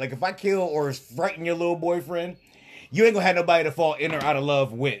like that. Like if I kill or frighten your little boyfriend, you ain't gonna have nobody to fall in or out of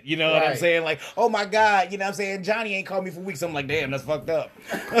love with. You know what I'm Right. saying? Like, oh my God, you know what I'm saying? Johnny ain't called me for weeks. I'm like, damn, that's fucked up.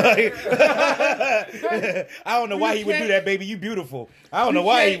 I don't know why he would do that, baby. You beautiful. I don't know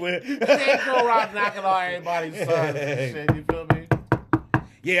why he would. You can't go around knocking on everybody's sons and shit. You feel me?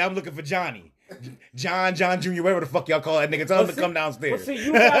 Yeah, I'm looking for Johnny. John Jr., whatever the fuck y'all call that nigga. Tell him to come But downstairs. see,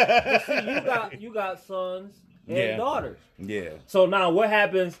 you got sons and Yeah. daughters. Yeah. So now what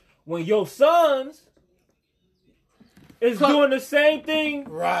happens when your sons is doing the same thing?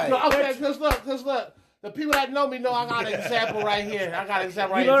 Right. No, okay, because look, The people that know me know I got an example right here. I got an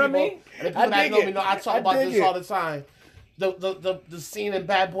example right You know here. what I mean? And the people that dig know it. me know I talk I about dig this it. all the time. The scene in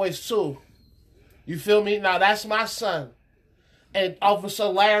Bad Boys 2. You feel me? Now that's my son. And Officer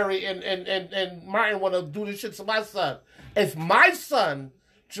Larry and Martin want to do this shit to my son. If my son,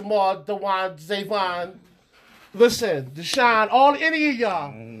 Jamal, Dewan, Zavon, listen, Deshaun, any of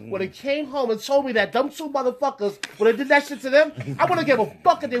y'all, when they came home and told me that them two motherfuckers, when they did that shit to them, I wouldn't give a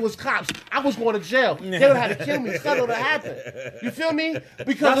fuck if they was cops. I was going to jail. They would have had to kill me. Something would have happened. You feel me?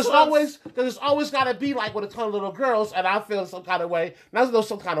 Because it's always got to be like when it comes to little girls, and I feel some kind of way. Not know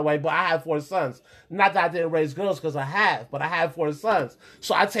some kind of way, but I have 4 sons. Not that I didn't raise girls, because I have, but I have 4 sons.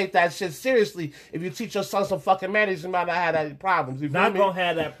 So I take that shit seriously. If you teach your son some fucking manners, you might not have any problems. You feel Not me? gonna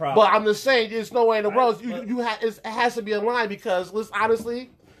have that problem. But I'm just saying, there's no way in the world it has to be a line because, listen,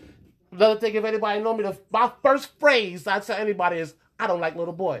 honestly, another thing, if anybody know me, my first phrase I tell anybody is, I don't like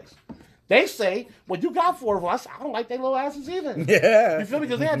little boys. They say, well, you got 4 of us. I don't like their little asses either. Yeah. You feel me?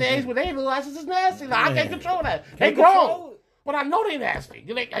 Because they're at the age where their little asses is nasty. Like, I can't control that. They Can't control grown. it. But I know they nasty.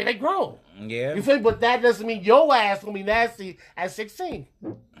 They grown. Yeah. You feel me? But that doesn't mean your ass gonna be nasty at 16.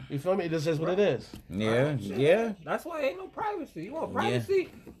 You feel me? This is what it is. Yeah. Yeah. That's why ain't no privacy. You want privacy?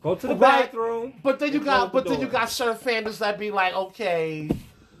 Go to the Right. bathroom. But then you and got, close the door. certain fandoms that be like, okay,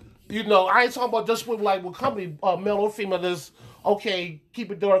 you know, I ain't talking about just with company, male or female. This, okay, keep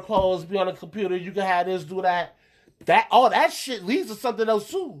your door closed, be on the computer. You can have this, do that. All that shit leads to something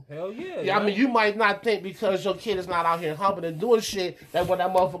else too. Hell yeah. Yeah, I mean, you might not think because your kid is not out here humping and doing shit that when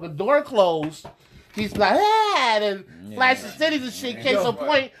that motherfucking door closed, he's like, and flashing cities and shit. Case in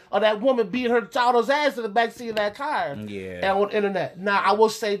point of that woman beating her child's ass in the backseat of that car. Yeah. And on the internet. Now, I will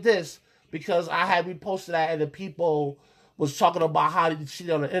say this because I had reposted that and the people was talking about how they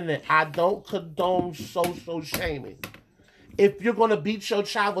cheat on the internet. I don't condone social shaming. If you're gonna beat your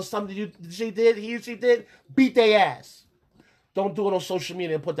child with something he or she did, beat their ass. Don't do it on social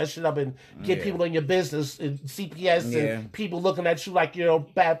media and put that shit up and get people in your business and CPS and people looking at you like you're a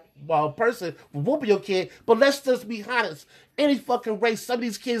bad person whooping your kid. But let's just be honest. Any fucking race, some of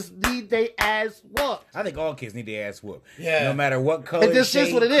these kids need their ass whooped. I think all kids need their ass whooped. Yeah. No matter what color, And this is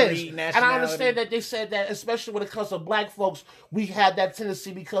shade, what it is. creed, And I nationality. understand that they said that, especially when it comes to black folks, we had that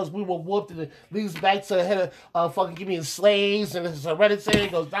tendency because we were whooped and it leads back to the head of fucking giving slaves and it's hereditary,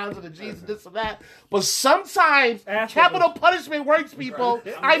 it goes down to the G's and this and that. But sometimes capital punishment works, people.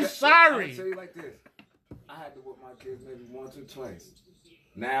 I'm I'm sorry. gonna tell you like this. I had to whoop my kids maybe once or twice.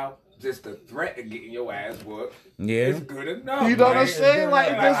 Now, just the threat of getting your ass whooped is good enough. You know what I'm man. saying? Like,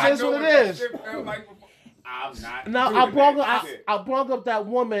 this is I know what it that is. shit felt like before. I'm not. Now, doing that shit. I brought up that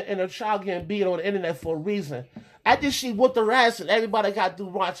woman and her child getting beat on the internet for a reason. After she whooped her ass and everybody got through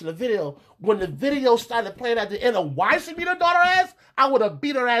watching the video, when the video started playing at the end of why she beat her daughter ass, I would have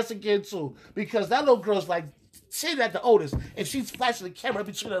beat her ass again too. Because that little girl's like, she's at the oldest, and she's flashing the camera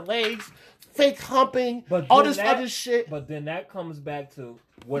between her legs, fake humping, all this other shit. But then that comes back to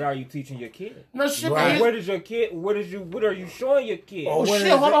what are you teaching your kid? No shit, Right. man. What is your kid? What are you showing your kid? Oh shit,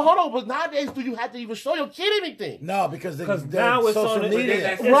 hold on. But nowadays, do you have to even show your kid anything? No, because now it's social on the-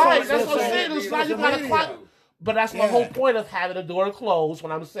 media. It's Right, on that's what I'm social saying. It's like you media. gotta clock. But that's my Yeah. whole point of having the door closed.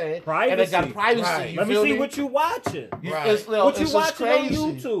 What I'm saying, Privacy. and it got privacy. Right. You Let me feel see what you watching. Right. It's, What you it's just watching on crazy.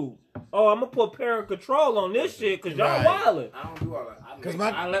 YouTube? Oh, I'm gonna put parent control on this shit because y'all Right. wildin'. I don't do all that.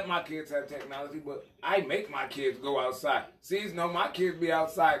 my- I let my kids have technology, but I make my kids go outside. See, my kids be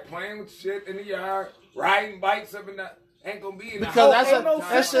outside playing with shit in the yard, riding bikes up in the. Ain't gonna be in the Because house. Ain't no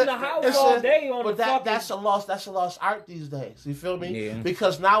that's sitting in the house all day on but the fucking. that's a lost art these days. You feel me? Yeah.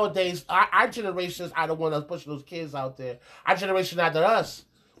 Because nowadays our generations are the one that's pushing those kids out there. Our generation after us,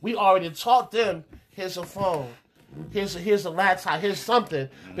 we already taught them. Here's a phone. Here's a laptop. Here's something.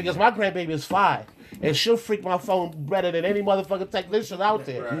 Because my grandbaby is 5. And she'll freak my phone better than any motherfucking technician out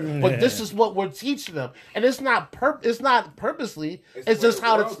there. Right. But this is what we're teaching them, and it's not purposely. It's where just the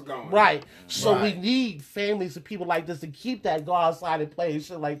how world's it's going. right. So Right. we need families and people like this to keep that, go outside and play and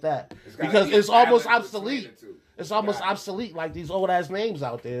shit like that, It's gotta because be a it's almost balance between obsolete. the two. It's almost Got it. obsolete. Like these old ass names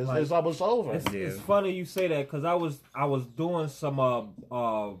out there. It's almost over. It's funny you say that because I was doing some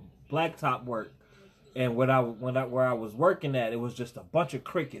blacktop work, and where I was working at, it was just a bunch of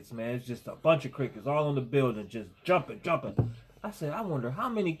crickets, man. It's just a bunch of crickets all in the building, just jumping. I said, I wonder how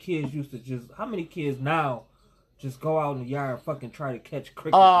many kids now just go out in the yard and fucking try to catch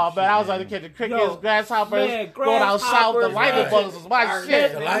crickets. Oh and man, shit. I was like catching crickets, Yo, grasshoppers, man, going out south. The grasshoppers, lightning right. bugs is my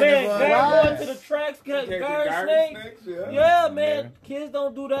shit. The Man, lightning bugs. going to the tracks, catch Catching garden garden snakes. snakes, Yeah, man. Kids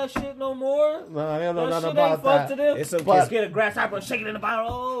don't do that shit no more. No, they don't know That nothing shit ain't about fun to that. them. It's okay. Just get a grasshopper and shake it in the bottle.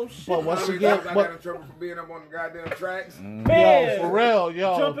 Oh shit. But once How you many get, times I but, got in trouble for being up on the goddamn tracks? Man, yo, for real,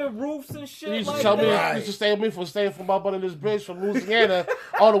 yo. jumping roofs and You shit used to like tell me, that. you used to stay with me for staying from up under this bridge from Louisiana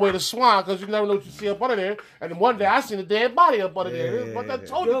all the way to Swan, because you never know what you see up under there. And then one day I seen a dead body up under there. But that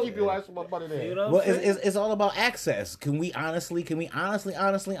told you to keep your ass from up under there. You know Well, what I'm saying? it's all about access. Can we honestly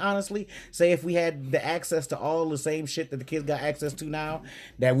say if we had the access to all the same shit that the kids got access to now,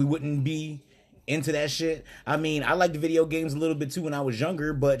 that we wouldn't be into that shit? I mean, I liked video games a little bit too when I was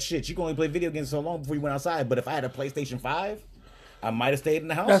younger, but shit, you can only play video games so long before you went outside. But if I had a PlayStation 5, I might have stayed in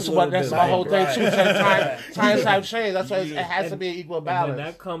the house. That's a what. little That's bit. my whole thing Right. too. Times have changed. That's why it has to be an equal And then balance.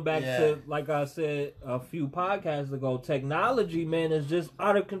 that come back Yeah. to, like I said a few podcasts ago, technology, man, is just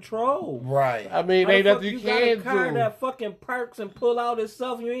out of control. Right. I mean, How ain't the fuck nothing you got a can car do. that fucking parks and pull out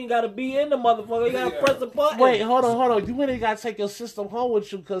itself. You ain't got to be in the motherfucker. You got to Yeah. press a button. Wait, hold on. You really gotta take your system home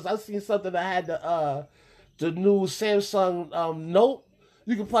with you, because I seen something that had the new Samsung Note.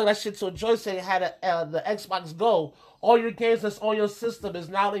 You can plug that shit to a joystick. It had the Xbox Go. All your games that's on your system is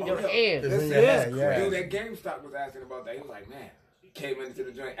now in your hand. It's in This your is hand, yeah. Dude, that GameStop was asking about that. He was like, man, he came into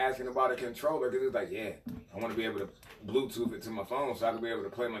the joint asking about a controller because he was like, yeah, I want to be able to Bluetooth it to my phone so I can be able to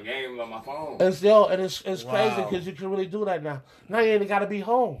play my games on my phone. It's crazy Wow. because you can really do that now. Now you ain't gotta be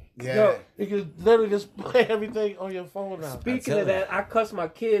home. Yeah. Yo, You can literally just play everything on your phone now. Speaking of that, I cussed my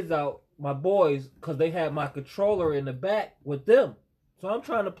kids out, my boys, because they had my controller in the back with them. So I'm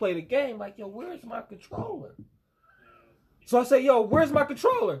trying to play the game. Like, yo, where's my controller? So I say, yo, where's my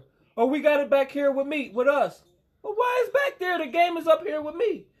controller? Oh, we got it back here with me, with us. Well, why is it back there? The game is up here with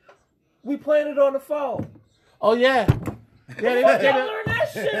me. We playing it on the phone. Oh yeah, yeah, Y'all learn that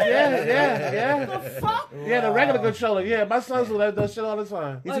shit? yeah. The fuck? Yeah, the regular controller. Yeah, my sons do that shit all the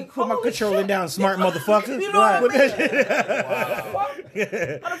time. You Like, should put my holy controller shit. down, smart motherfucker. You know what I mean? Wow.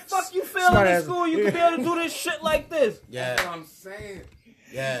 How the fuck you feel Smart in ass. school? You can be able to do this shit like this. That's Yeah. what I'm saying.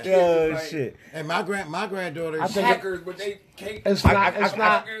 Yeah. Oh Like- shit! And my granddaughter, I think Hackers, but they can't. It's I- not. I- It's I-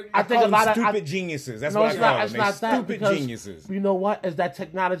 not. I I think call a lot them of stupid geniuses. That's no, what it's I call not. them. It's They not that stupid because geniuses. you know what? Is that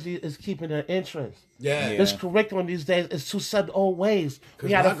technology is keeping their interest. yeah. This curriculum these days is too set old ways. We 'Cause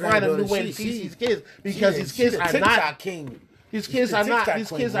got to my find a new granddaughter, way to she- teach she- these kids because these kids are TikTok not. king. These kids the are not. TikTok These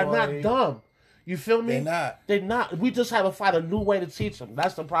queen, kids are not boy. dumb. You feel me? They're not. They're not. We just have to find a new way to teach them.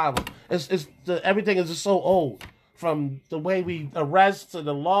 That's the problem. Everything is just so old. From the way we arrest to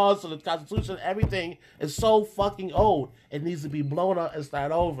the laws to the Constitution, everything is so fucking old. It needs to be blown up and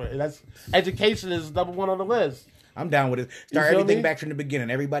start over. And that's education is number one on the list. I'm down with it. Start feel everything me? back from the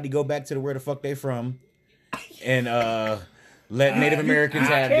beginning. Everybody go back to where the fuck they from, and let Native Americans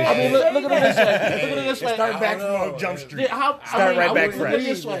have this I mean, shit. look at it this way. Look at it this way. Start back I don't from know. Jump Street. Yeah, Start right back look at it fresh.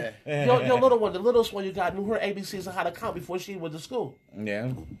 this way. Your little one, the littlest one you got, knew her ABCs and how to count before she went to school.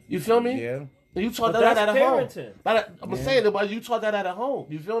 Yeah, You feel me? yeah, And you taught But that that's at home. parenting. But I'm saying it, but you taught that at home.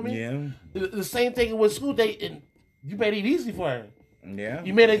 You feel me? yeah, The same thing with school. You made it easy for her. yeah.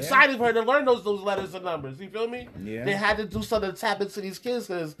 You made it exciting for her to learn those letters and numbers. You feel me? Yeah. They had to do something to tap into these kids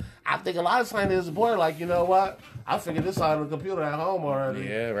because I think a lot of times there's a boy like, you know what? I figured this out on the computer at home already.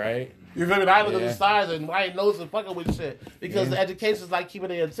 Yeah, right. You feel me? I look at Yeah. the stars and I ain't nose and fucking with shit because the education is like keeping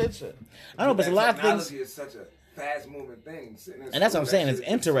their attention. I know, but there's a lot of things. Technology is such a fast-moving thing. Sitting in And that's what school, I'm saying. that It's shit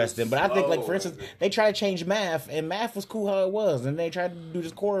is interesting, but I think, like, for slow. instance, they tried to change math, and math was cool how it was, and they tried to do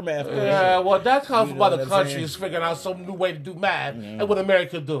this core math. Yeah, well, that comes You from know other what I'm countries saying? figuring out some new way to do math and what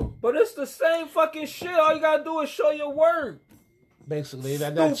America do. But it's the same fucking shit. All you gotta do is show your word. Basically,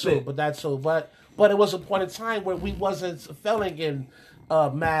 that's true. Stupid. But it was a point in time where we wasn't failing in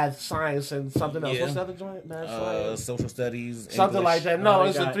math, science, and something else. Yeah. What's the other joint? Math, science, Social studies, something English. like that. No, they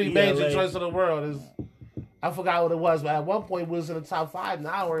it's the got three ELA. major joints of the world. I forgot what it was, but at one point we was in the top 5.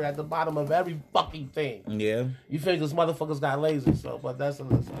 Now we're at the bottom of every fucking thing. Yeah, You think this motherfuckers got lazy, so but that's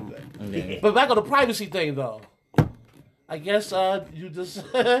another subject. Yeah. But back on the privacy thing though. I guess you just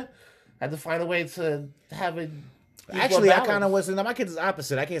had to find a way to have it. actually, I kind of was. My kids is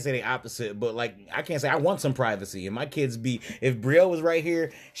opposite. I can't say they opposite, but like I can't say I want some privacy. And my kids be if Brielle was right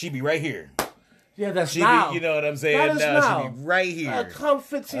here, she'd be right here. Yeah, that's She now. be, you know what I'm saying? That is No, now. she be right here. Come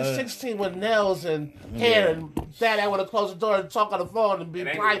 15, 16 with nails and hair and dad that want to close the door and talk on the phone and be And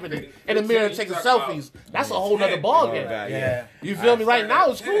ain't- private and in the 15, mirror you taking talking about- selfies. That's a whole nother ballgame. Oh, God, Yeah. You feel me? Right now,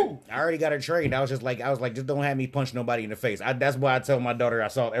 it's cool. I already got her trained. I was like, just don't have me punch nobody in the face. That's why I tell my daughter I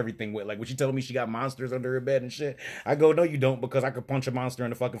saw everything with. Like, when she told me she got monsters under her bed and shit, I go, no, you don't, because I could punch a monster in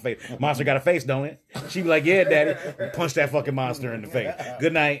the fucking face. Monster got a face, don't it? She be like, yeah, daddy. Punch that fucking monster in the face.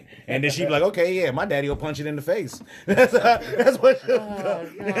 Good night. And then she be like, okay, yeah, my daddy will punch it in the face. That's what she'll Oh,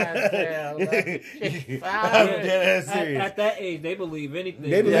 God damn. I'm dead ass serious. At that age, they believe anything.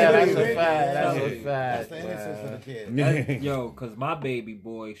 They believe Yeah, that's a anything. fact. That's a That's That's fact. the innocence of the kid. Yo, cause my baby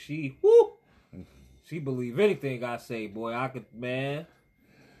boy, she believe anything I say, boy. I could, man.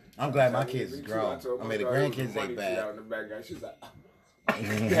 I'm glad my kids is Me too. grown. told I my mean, the daughter it was grandkids money ain't tree out bad. in the background. She's like,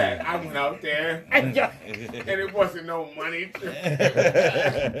 Dad, I went out there and it wasn't no money tree.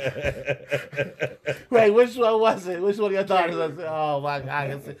 Wait, which one was it? Which one of your daughters was it? Oh, my God. I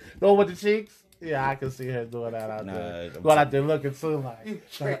can see. The one with the cheeks? Yeah, I can see her doing that out there. Nah, Going out there looking too like. You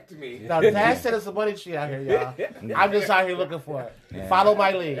tricked me. Now, Dad said it's a money tree out here, y'all. I'm just out here looking for it. Follow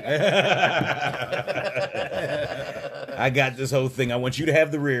my lead. I got this whole thing. I want you to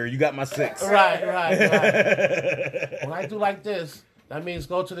have the rear. You got my 6. Right. When I do like this, that means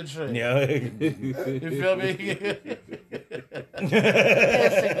go to the tree. Yeah. You feel me?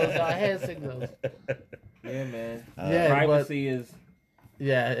 Hand signals. Yeah, man. Yeah, Privacy is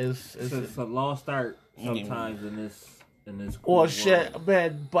Yeah, it's it's a lost art sometimes in this or world. shit,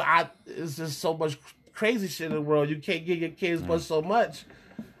 man. But it's just so much crazy shit in the world. You can't give your kids but so much.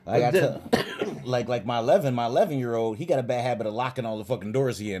 I got like my 11-year-old, he got a bad habit of locking all the fucking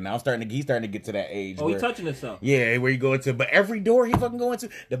doors he in. Now he's starting to get to that age. Oh, where, he touching himself. Yeah, where you go into, but every door he fucking go into,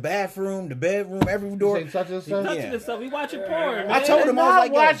 the bathroom, the bedroom, every door. You say touching He himself? touching Yeah. himself. He watching porn. Man. I told him, I was Not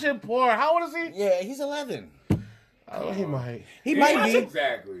like, yo, watching porn. How old is he? yeah, he's 11. Oh, he might. He might be.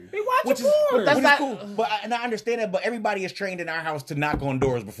 Exactly. He watching Which is, porn. that's which is not- cool, and I understand that. But everybody is trained in our house to knock on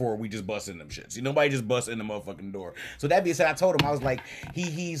doors before we just bust in them shits. See, nobody just busts in the motherfucking door. So that being said, I told him, I was like,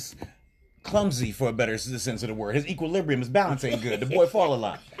 he's clumsy, for a better sense of the word. His equilibrium, his balance ain't good. The boy fall a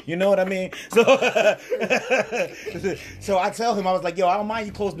lot. You know what I mean? So, so I tell him, I was like, yo, I don't mind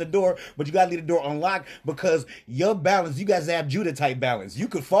you closing the door, but you gotta leave the door unlocked because your balance, you got Zab Judah type balance. You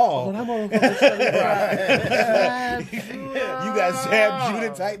could fall. Oh, that motherfucker said You got Zab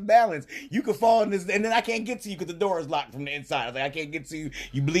Judah type balance. You could fall in this, and then I can't get to you because the door is locked from the inside. I was like, I can't get to you.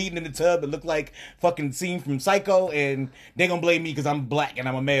 You bleeding in the tub. It look like fucking scene from Psycho, and they gonna blame me because I'm black and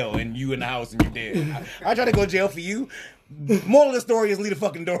I'm a male, and you in the house and you dead. I try to go to jail for you. Moral of the story is leave the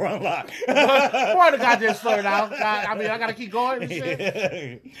fucking door unlocked. Why the goddamn story now? I mean, I gotta keep going and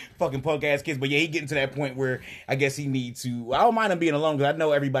shit. Fucking punk ass kids, but yeah, he getting to that point where I guess he needs to. I don't mind him being alone because I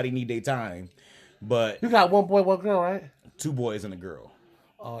know everybody need their time, but You got one boy, one girl, right? 2 boys and a girl.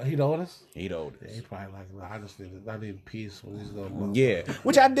 He the oldest? He the oldest. Yeah, he probably like, I need peace when he's going. Yeah,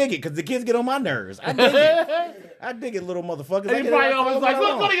 which I dig it because the kids get on my nerves. I dig it. I dig it, little motherfuckers. I And he get it. probably I always call like, them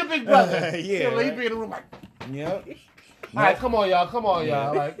look, go to your big brother. Yeah, He right. be in the room like, Yep. all right, come on,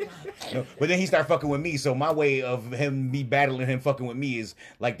 y'all. Like, But then he start fucking with me. So my way of me battling him fucking with me is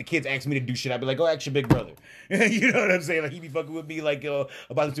like the kids ask me to do shit. I'd be like, go ask your big brother. You know what I'm saying? Like he be fucking with me like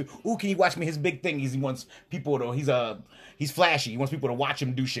about to. Ooh, can you watch me his big thing? He wants people to. He's flashy. He wants people to watch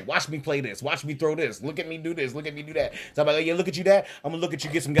him do shit. Watch me play this. Watch me throw this. Look at me do this. Look at me do that. So I'm like, yeah, look at you that. I'm gonna look at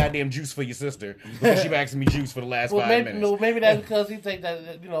you get some goddamn juice for your sister because she been asking me juice for the last 5 minutes. maybe that's because he think that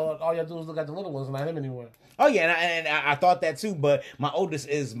all you do is look at the little ones, not him anymore. Oh yeah, and I thought that too. But my oldest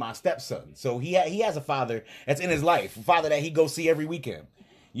is my stepson, so he has a father that's in his life, a father that he goes see every weekend.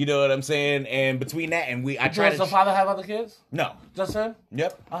 You know what I'm saying? And between that and I try Does to the father have other kids? no. Just him?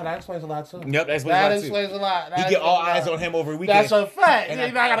 Yep. Oh, that explains a lot too. Yep. That's what That it's explains a lot. He get all eyes on him over the weekend. That's a fact. And I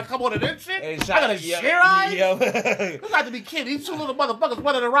gotta come on to this shit. and I gotta yeah, share eyes. yeah. You got to be kidding. These 2 little motherfuckers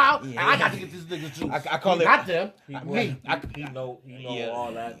running around. Yeah. And I got to get this nigga juice. I call it- Not them. He know Yeah.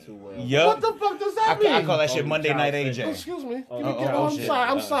 all that too well. Yup. What the fuck does that mean? I call that shit Oh, Monday child Night sex. AJ. Excuse me. Oh, I'm shit. sorry.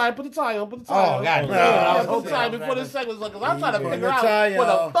 I'm sorry. Put the tie on. Put the tie Oh on. god. Oh, Yeah, I was put the hoping tie I was before this segment's like, cause I'm trying to Put figure the out tie what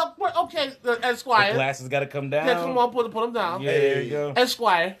on. the fuck. Okay, Esquire. Glasses got to come down. Yeah, come on, put them down. Yeah, there you go.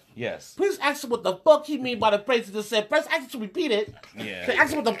 Esquire, Yes. please ask him what the fuck he mean by the phrase he just said. Press ask him to repeat it. Yeah.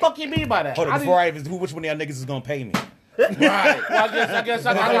 Ask him what the fuck he mean by that. Hold on, before I even which one of y'all niggas is gonna pay me? Right. Well, I guess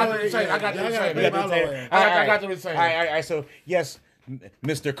I got the retain. I got the Y'all gotta retain. pay my lawyer. I got the retain. All right. So yes,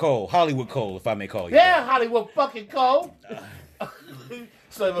 Mr. Cole, Hollywood Cole, if I may call you. Yeah, Hollywood fucking Cole.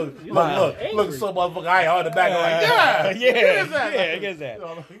 So look, some motherfucker I on the back like, yeah, what is that? I guess that.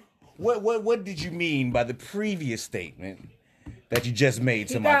 What did you mean by the previous statement that you just made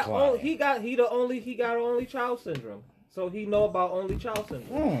to my client. He got only child syndrome. So he know about only child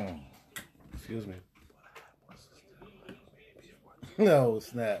syndrome. Excuse me. No,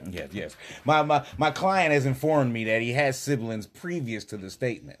 snap. Yes. My client has informed me that he has siblings previous to the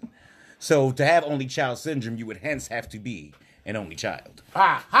statement. So to have only child syndrome, you would hence have to be an only child.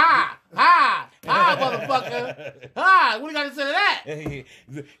 Ha, motherfucker. What you got to say to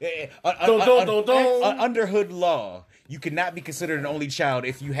that? Under hood law, you cannot be considered an only child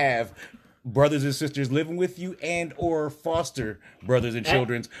if you have brothers and sisters living with you and or foster brothers and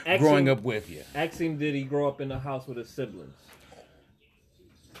children growing up with you. Ask him, did he grow up in a house with his siblings?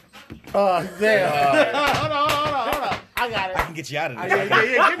 Oh, damn. Hold on. I got it. I can get you out of this. Yeah.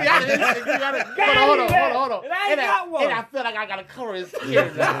 Get me out of this. Hold on. And I ain't got one. And I feel like I got to cover his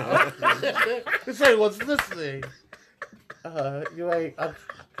ears now. Say what's listening. You ain't...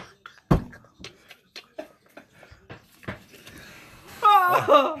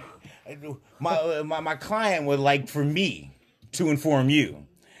 My client would like for me to inform you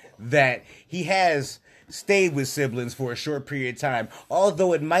that he has stayed with siblings for a short period of time,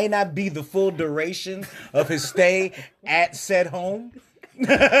 although it might not be the full duration of his stay at said home.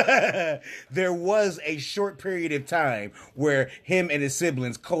 There was a short period of time where him and his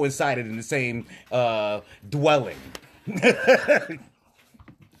siblings coincided in the same dwelling.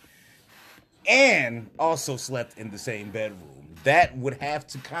 And also slept in the same bedroom. That would have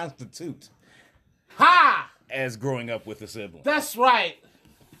to constitute as growing up with a sibling. That's right.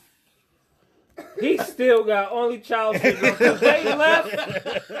 He still got only child syndrome. 'Cause they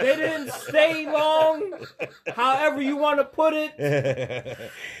left. They didn't stay long. However you want to put it.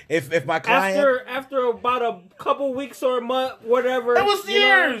 If my client After about a couple weeks or a month, whatever. It was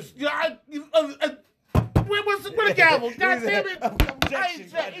years. Where the gavel? God damn it. Objection,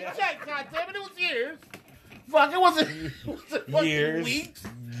 God damn it. It was years. Fuck, it wasn't years. Weeks.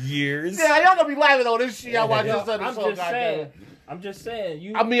 Years. Yeah, y'all gonna be laughing on this shit. Y'all watch this other I'm show, just goddamn. saying. I'm just saying.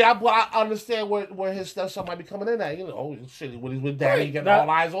 You. I mean, I understand where his stepson might be coming in at. You know, oh shit, when he's with daddy, he getting Now- all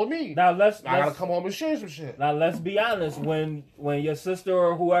eyes on me. Now I gotta let's come home and share some shit. now let's be honest. When your sister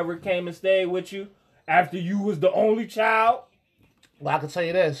or whoever came and stayed with you after you was the only child. Well, I can tell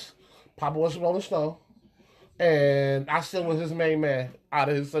you this: Papa was from Rolling Stone, and I still was his main man out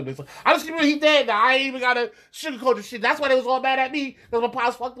of his siblings. So I just keep he dead now. I ain't even gotta sugarcoat the shit. That's why they was all mad at me because my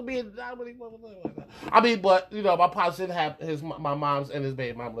pops fucked me. And I mean, but you know, my pops didn't have my mom's and his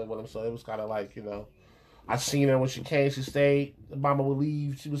baby mom living with him, so it was kind of like, you know, I seen her when she came. She stayed. The mama would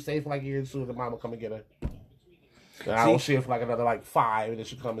leave. She would stay for like a year or two. The mama would come and get her. And I don't see her for like another like 5, and then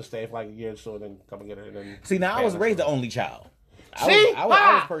she come and stay for like a year or so, and then come and get her. And then See, now I was raised the only child. See, I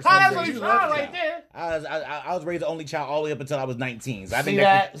was personally that's raised only the child only right there. I was raised the only child all the way up until I was 19. So I think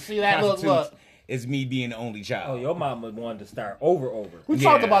See that? Look. constitutes is me being the only child. Oh, your mama wanted to start over. We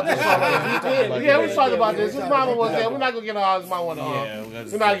talked about this did. already. Yeah, We talked about this. we His talked mama was about there. that. We're not gonna get on his mama. We're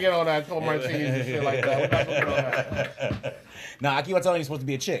not gonna get on that couple martinis and shit like that. We're not gonna get on that. No, I keep on telling you you're supposed to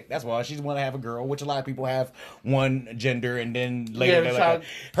be a chick. That's why she's want to have a girl, which a lot of people have one gender, and then later, Yeah, like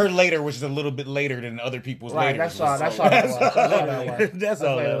her later, which is a little bit later than other people's Right, later. that's all. That's all that was. That's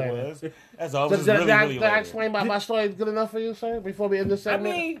all that later. was. That's all. It Did was did really, I really later. explain my story good enough for you, sir? Before we end this I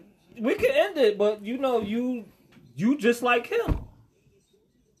segment? mean, we can end it, but you know, you just like him.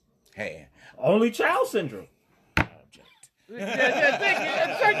 Hey, Only child syndrome.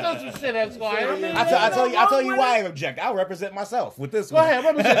 Check those some shit, Esquire. I'll tell you why I object. I'll represent myself with this one. Go ahead,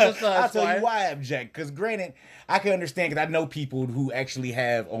 represent yourself, I'll tell Esquire. you why I object. Because granted, I can understand because I know people who actually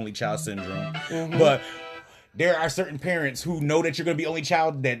have only child syndrome, but there are certain parents who know that you're going to be only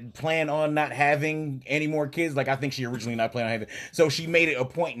child that plan on not having any more kids. Like I think she originally not planning on having, so she made it a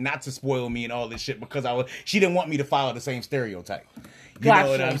point not to spoil me and all this shit because she didn't want me to follow the same stereotype. You know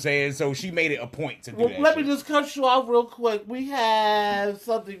what Gotcha. I'm saying? So she made it a point to do Well, that. let shit. me just cut you off real quick. We have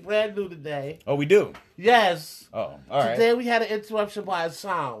something brand new today. Oh, we do. Yes. Oh, all right. Today we had an interruption by a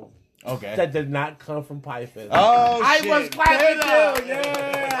sound Okay. that did not come from Python. Oh, I shit. was clapping up.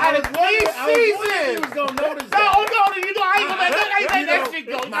 Yeah. Out of 3 seasons. was gonna notice No, that. you know, I ain't gonna let that shit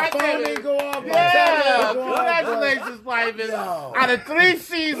go. My God phone damn didn't it. go off. my Yeah, tablet didn't go off, congratulations, Python. Yo. Out of 3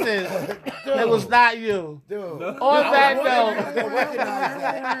 seasons, it was not you. Dude. On that note, Gonna recognize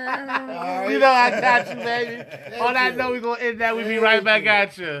that. All right. you know I got you, baby. On that note, we're gonna end that. We'll be right back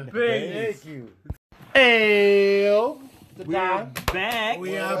at you. Thank you. Hey, the We're guy. back.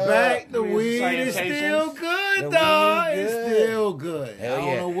 We are back. The We weed in is salutations. still good, The dog. weed It's good. still good. Hell I don't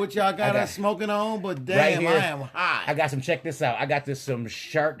yeah. know what y'all got I got- us smoking on, but Right damn, here. I am hot. I got some. Check this out. I got this some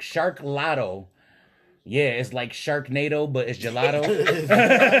Shark Lotto Yeah, it's like Sharknado, but it's gelato.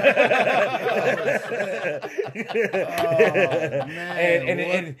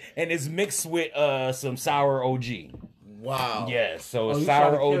 and it's mixed with some sour OG. Wow. Yeah, so you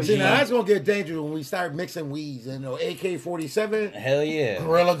sour trying to kill OG. See, now that's gonna get dangerous when we start mixing weeds. You know, AK-47, Hell yeah.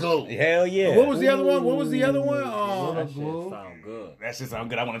 Gorilla Glue. Hell yeah. What was the other one? What was the other one? That shit Glue. sound good. That shit sound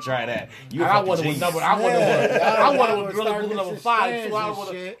good. I want to try that. You I a want it fucking with number. genius. I want it with. I want it Y'all with Gorilla start Glue number mixing 5. strands So and I would.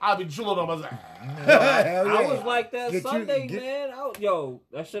 shit. I'll be drooling on myself. Hell I yeah. was like that Get you- Sunday, get- man. Yo,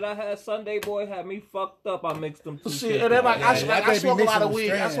 that shit I had Sunday, boy, had me fucked up. I mixed them two See, shit. and then like, Yeah, I I can't be smoke a lot mixing of them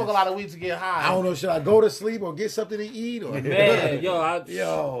weed. I strands. smoke a lot of weed to get high. I don't know. Should I go to sleep or get something to eat or? Man, yo, I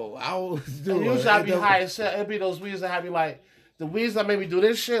was And doing. usually I be high as shit. It'd be those weeds that have me like the weeds that made me do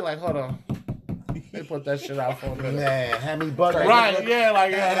this shit. Like, hold on, they put that shit out for me. Man, had me butt naked. Right? Yeah,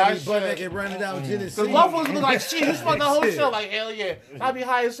 like yeah, Had that me butt shit. naked running down Tennessee. Cause motherfuckers be like, shit, you smoked the whole Shit. shit. Like, hell yeah. I be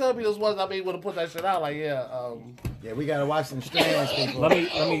high as hell. Be those ones that be able to put that shit out. Like, yeah, Yeah, we gotta watch some strands, people. let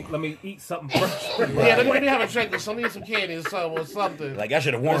me eat something first. yeah. Let me have a drink or something. Need some candy or something or something. Like, y'all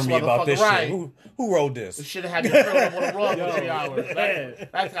should have warned This me about this motherfucker, shit. right. Who wrote this? The shit that had me curled up on the rug for 3 hours.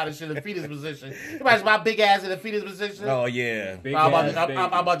 That kind of shit in fetus position. Imagine my big ass in the fetus position. Oh, yeah. Big I'm ass about, baby.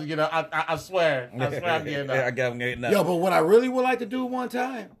 I'm about to get up. I swear. I'm getting I up. got getting up. Yo, but what I really would like to do one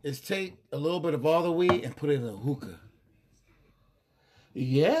time is take a little bit of all the weed and put it in a hookah.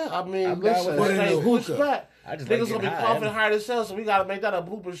 Yeah, I mean, I'm down listen, with putting hey, the push hookah. back. I just like Niggas gonna be getting high. coughing hard as hell, so we gotta make that a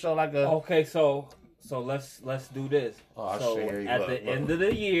blooper show, like a. Okay, so let's do this. Oh, so shit, here you at go, the look. end of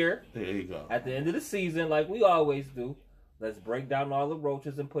the year, There you go. at the end of the season, like we always do, let's break down all the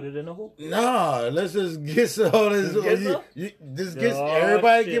roaches and put it in a hoop. Nah, let's just get some. Get some? Just get Oh,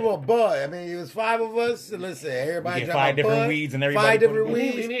 everybody shit. give a bud. I mean, it was 5 of us. And listen, everybody You get drop 5 a different bud, weeds and everybody 5 put different a- We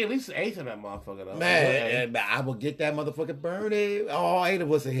weeds. need at least 8 of that motherfucker though. Man, I will get that motherfucker burned. All 8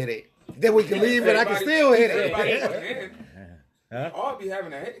 of us will hit it. Then we can leave it. I can Everybody- still hit Everybody it. put in. All be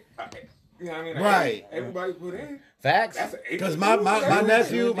having a hit. You know what I mean? Right. Everybody put in. Facts? That's Because my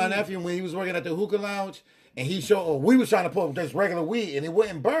nephew, when he was working at the hookah lounge, and we was trying to put just regular weed, and it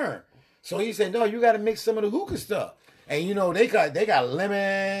wouldn't burn. So he said, "No, you got to mix some of the hookah stuff." And they got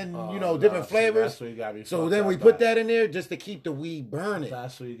lemon, different flavors. That's what you gotta be So fucked then up we put by. that in there just to keep the weed burning.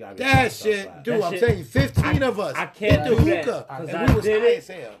 That's what you gotta be That fucked shit, up by. dude. That I'm shit- telling you, 15 of us I can't hit the do that, hookah, 'cause and I we was did high it. as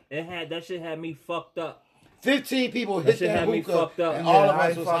hell. That shit had me fucked up. 15 people That hit shit that had me hookah, fucked up. and Yeah, all of I us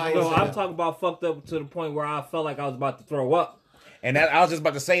ain't was fucking high with as No, hell. I'm talking about fucked up to the point where I felt like I was about to throw up. And I was just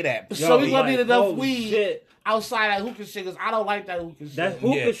about to say that. So we Yo, gonna like, need enough holy weed shit. outside that hookah shit, because I don't like that hookah shit. That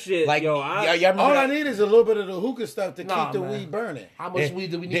hookah Yeah. shit, Like, yo. y'all remember All that? I need is a little bit of the hookah stuff to Nah, keep the man. weed burning. How much Yeah.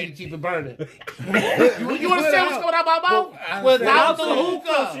 weed do we need to keep it burning? you put understand out- what's going on my mouth? I Without understand. the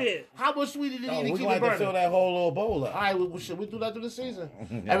hookah, Shit. how much weed do you Oh, need to we're keep going it to have to fill burning? that whole little bowl up. All right, we do that through the season.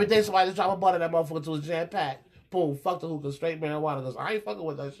 Every day somebody just drop a butt in that motherfucker till it's jam packed. Boom, fuck the hookah, straight marijuana. Cause I ain't fucking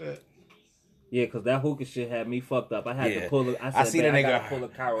with that shit. Yeah, because that hookah shit had me fucked up. I had to pull it. I said, I see that man, I nigga gotta pull a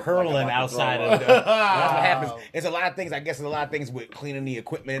Cairo hurling outside of the. That's what happens. It's a lot of things. I guess there's a lot of things with cleaning the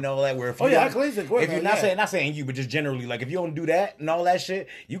equipment and all that. Where if Oh, you yeah, I don't- clean the equipment, If you're yeah. not saying you, but just generally, like if you don't do that and all that shit,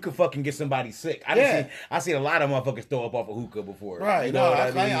 you could fucking get somebody sick. I seen a lot of motherfuckers throw up off a hookah before. Right, You know what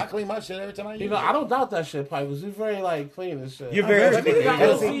I mean? I clean my shit every time I use You know, it. I don't doubt that shit, Pipe, because you're very like clean and shit. You're very. That nigga got You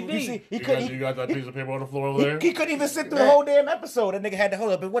OCD. see, he couldn't. You got that piece of paper on the floor over there? He couldn't even sit through the whole damn episode. That nigga had to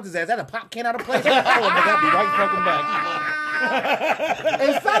hold up. And what is that? Is that a pop can out of place? Oh, nigga, I'll be right fucking back.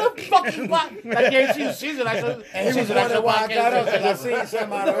 It's not a fucking block. I guarantee you, season actually. And he was wondering why I got up because I seen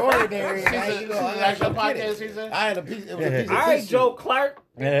something out of the ordinary. And I, Season I actual had to podcast get it. season. I had a piece. It was a piece of All right, tissue. Joe Clark.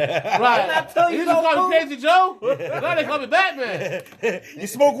 Right. tell you You just no call me fool. Crazy Joe? Now they call me Batman. You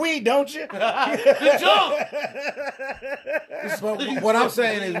smoke weed, don't you? Good job. But what I'm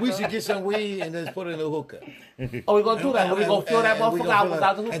saying is we should get some weed and just put it in the hookah. Oh, we gonna do that. We gonna fill that And we motherfucker gonna out fill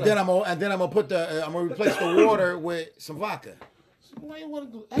without the it. hookah. And then I'm gonna put the I'm gonna replace the water with some vodka. Why you wanna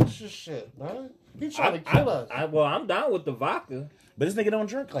do extra shit, man? He trying to kill us. Well, I'm down with the vodka. But this nigga don't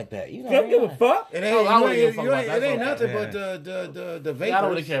drink like that. You know. You don't give a fuck. It Oh, I wouldn't give a fuck about it that. ain't That's nothing okay. but the vapors. Yeah, I don't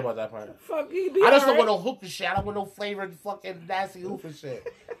really care about that part. Fuck, he be I just don't all want no hookah shit. I don't want no flavored fucking nasty hookah shit.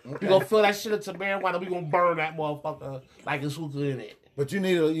 We gonna fill that shit into marijuana. We gonna burn that motherfucker like it's hookah in it. But you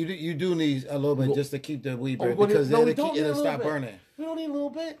do need a little bit just to keep the weed burning but because no, we it'll don't need a it'll little stop bit. burning. We don't need a little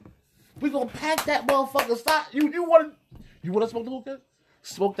bit. We gonna pack that motherfucker. Stop. You want to smoke the hookah?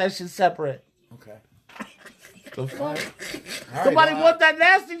 Smoke that shit separate. Okay. The fuck? All right, Somebody well, want that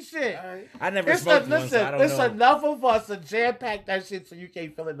nasty shit. all right. I never It's smoked one, so I listen, don't it's know. enough of us to jam pack that shit so you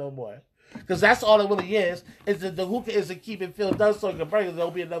can't feel it no more. Because that's all it really is. Is that the hookah is to keep it filled up so it can burn. Because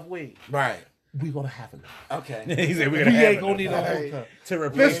there'll be enough weed. Right. We gonna have enough. Okay. He said we're We gonna have ain't gonna need no All right. hookah. to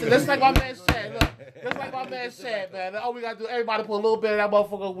replace. Listen, that's like my man said. Look, Just like my man said, man. All we gotta do, everybody put a little bit of that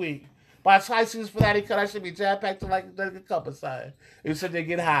motherfucker a week. By the time season's Fanatic cut, I should be jam packed to like a cup of side. And sit there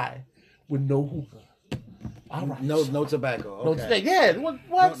get high with no hookah. All right. No tobacco. No Okay. today. Yeah.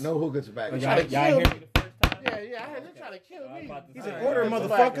 What? No hookah tobacco. Y'all Y'all hear me the first time? Yeah. I heard they trying to kill me. He said, order,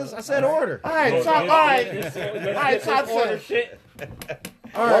 motherfuckers. I said order. All right, top. All right, top Order 10. shit.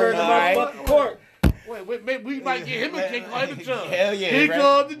 All right. Order the motherfucking court. Wait, we might get him a kick on the judge. Hell yeah, Here right?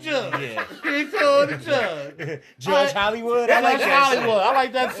 comes the judge. Yeah. Here comes the judge. Judge Hollywood. I I like like that. Hollywood. I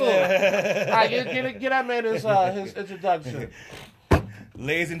like that too. All right, get that man his introduction.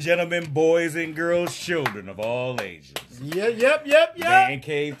 Ladies and gentlemen, boys and girls, children of all ages. Yep. Man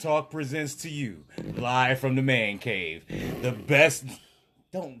Cave Talk presents to you, live from the Man Cave, the best.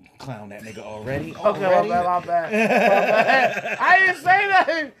 Don't clown that nigga already. Okay, my bad. I didn't say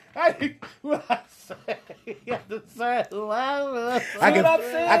nothing. I didn't say. You have to say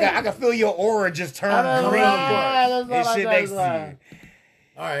I can feel your aura just turn green and shit next to you.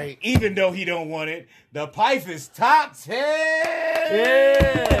 All right. Even though he don't want it, the Pipe is top 10.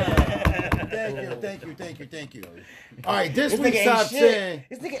 Yeah. Thank you. All right, this This week's nigga top ain't 10. shit.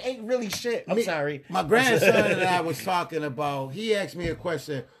 This nigga ain't really shit. I'm Me- sorry. My grandson and I was talking about, he asked me a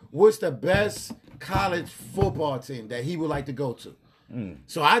question, what's the best college football team that he would like to go to?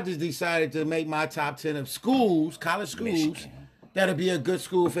 So I just decided to make my top 10 of schools, college schools, Michigan. that'll be a good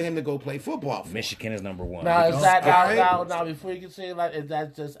school for him to go play football for. Michigan is number one. Now, is that Alright. now before you can say like, is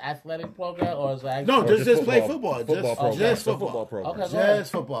that just athletic program or is that No, actually- just play football football. program. Just Football football. program. Okay, go ahead.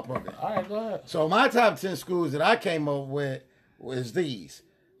 Just football program. All right, go ahead. So my top 10 schools that I came up with was these.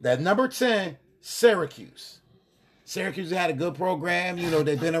 That number 10, Syracuse. Syracuse had a good program. You know,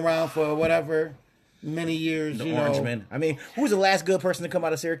 they've been around for whatever, many years. The you Orangemen. I mean, who's the last good person to come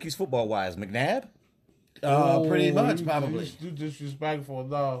out of Syracuse football-wise? McNabb? Pretty much, You probably. disrespectful,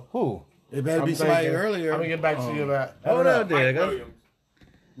 no. Who? It better be I'm somebody thinking. earlier. I'm gonna get back to you on that. Oh, no, there. Williams.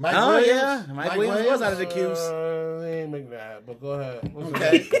 Mike Oh, Williams? yeah. Mike Williams was out of the Q's. He ain't McNabb, but go ahead. What's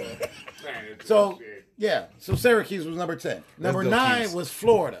Okay. Man, it's So, shit. yeah. So Syracuse was number 10. Number go 9 Qs. was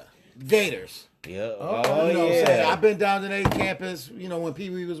Florida. Gators. Yeah. Oh, You know what I'm saying? yeah. I've been down to their campus, you know, when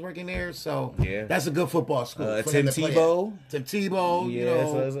Pee Wee was working there. So Yeah. that's a good football school. for Tim them to play Tebow. at. Tim Tebow, you Yeah,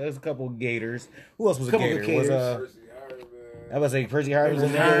 know. so there's a couple Gators. Who else was a Couple Gator? of Was Gators. Percy Harvin. I was say Percy Harvin was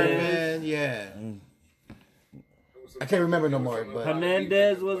in there. Hardman, yeah. I can't remember no more, but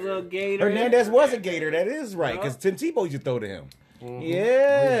Hernandez was a Gator. Hernandez was a Gator. That is right, because Tim Tebow used to throw to him.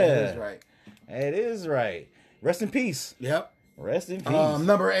 Yeah, that's right. That is right. Rest in peace. Yep. Rest in peace.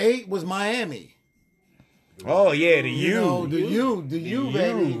 Number 8 was Miami. Oh yeah, the You know, the U,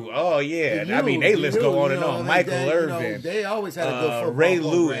 baby. Oh yeah. The I mean, U, they the list U, go on you and know, on. I mean, Michael they, Irvin, You know, they always had a good football Ray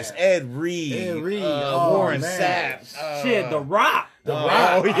program. Lewis, Ed Reed, Ed Reed. Oh, Warren man. Sapp. Shit, The Rock. The Oh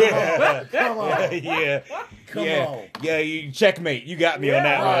Rock. yeah. Come on. yeah. Come yeah. on. Yeah, you checkmate. You got me on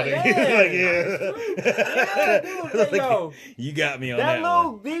that Yeah, one. yeah. Like, Dude, yo, you got me on that that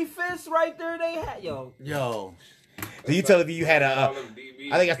little one. defense right there they had, yo. Yo. So you tell if you had All a them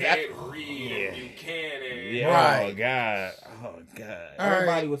DBs, I think that's- Ed Reed and Buchanan. yeah, Right. Oh God. Oh God. All right.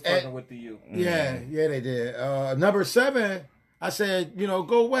 Everybody was Eh, fucking with the U. Yeah, they did. Number 7, I said, you know,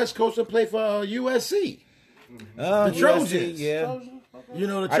 go West Coast and play for USC. The Trojans. Yeah. You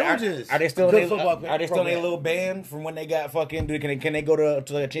know, the Are Trojans. they still Good in football are they still in a program. little band from when they got fucking? Can they go to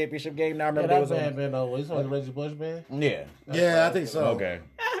a championship game now? I Yeah, remember they that was band on. been over. He's on the Reggie Bush band. Yeah. Yeah, I think so. Okay.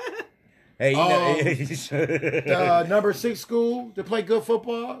 Hey, you know. Number 6 school to play good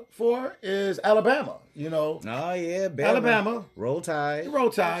football for is Alabama. You know, Oh yeah, Bama. Alabama. Roll Tide. Roll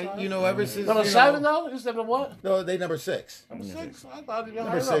Tide. You know, ever since Number you 7 know, though. You said number what? No, they number 6. Number 6. I thought you were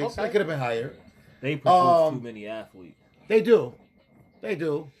Number 6. They could have been higher. They produced Um, too many athletes. They do. They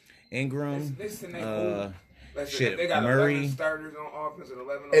do. Ingram. Listen, they Listen, shit, they got Murray. 11 starters on offense and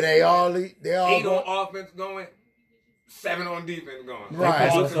 11 on And they defense. all 8 go, on offense going, 7 on defense going. Right.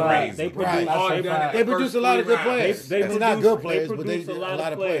 All That's crazy. They Right. produce, All they, done in they the produce first a lot of 3 good rounds. players. They It's not produce- good they players, but they produce a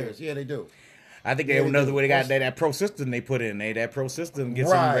lot of players. Yeah, they do. I think they Yeah, they another do. way they got that pro system they put in. That pro system gets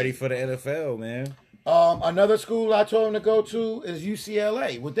Right. them ready for the NFL, man. Another school I told him to go to is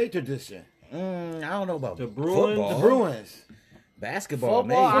UCLA with their tradition. I don't know about The Bruins- football. The Bruins. Basketball,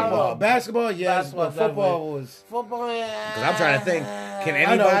 Football, maybe. I don't know. Basketball, yes, Basketball, but football definitely. was. Football, yeah. Because I'm trying to think, can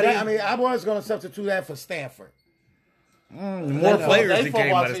I know. anybody? I mean, I was going to substitute that for Stanford. more They players they than came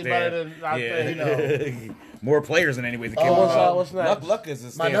football out of team better Stanford. than I think. More players than anyways that came what's out. what's next? Luck is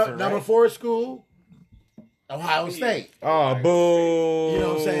a My Stanford, number right? 4 school, Ohio State. Oh, boo! You know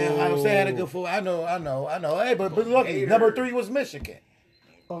what I'm saying? Ohio State had a good football. I know. Hey, but look, number 3 was Michigan.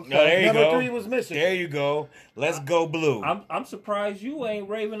 Oh, there you Number go. 3 was Michigan. There you go. Let's go blue. I'm surprised you ain't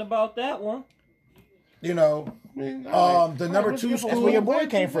raving about that one. You know, the number 2 That's school. where your boy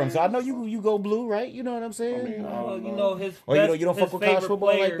came from. So I know you go blue, right? You know what I'm saying? Well, you know his. Or you don't his fuck with college favorite football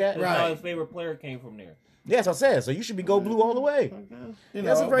like player- that? no, Right. his favorite player came from there. Yes, I said. So you should be go blue all the way. You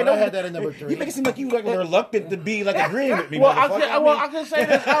That's know, a very but I had that at number You 3. make it seem like you like reluctant to be like agreeing with me. Well, motherfucker. I can say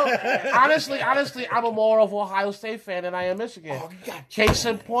this. Honestly, I'm a more of Ohio State fan than I am Michigan. Case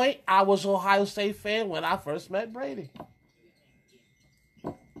in point, I was an Ohio State fan when I first met Brady.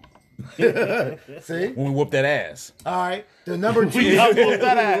 See? When we whoop that ass. All right. The number 2.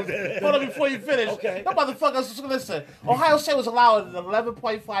 Hold on before you finish. Okay. No motherfuckers, listen. Ohio State was allowed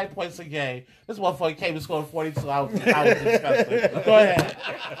 11.5 points a game. This motherfucker came and scored 42. I was disgusted. Go ahead.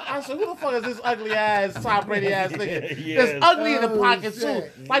 I said, who the fuck is this ugly ass, Tom Brady ass nigga? It's ugly in the pocket too.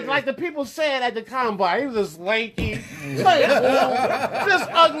 Like the people said at the combine. He was just lanky, just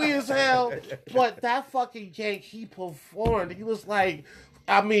ugly as hell. But that fucking Yank, he performed. He was like,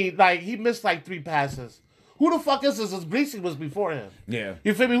 he missed like 3 passes. Who the fuck is this? Greasy was before him. Yeah.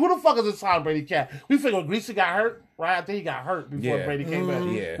 You feel me? Who the fuck is this Tom Brady cat? We figure Greasy got hurt, right? I think he got hurt before Yeah. Brady came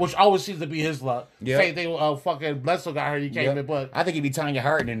in. Yeah. Which always seems to be his luck. Yeah. Same thing, fucking Bledsoe got hurt, he came in, but... I think he'd be Tanya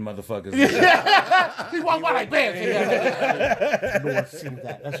Hart and motherfuckers. He walked by like, bam! No one seen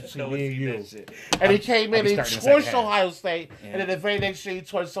that. That's between me and you. And he came in and he starting the second torched half. Ohio State, and then the very next year he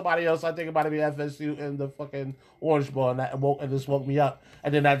torched somebody else. I think it might have been FSU in the fucking Orange Bowl, and this woke me up.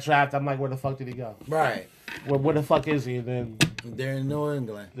 And then that draft, I'm like, where the fuck did he go? Right. Where the fuck is he? And then They're in New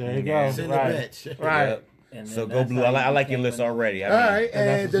England. there you go. It's in the Right. bench. Right. Yep. And So then go that's blue. how I you like your became list a- already. All right, and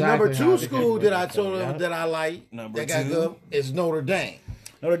that's the exactly number how 2 they school came that I from. told Yeah. them that I like, Number that got 2. good, is Notre Dame.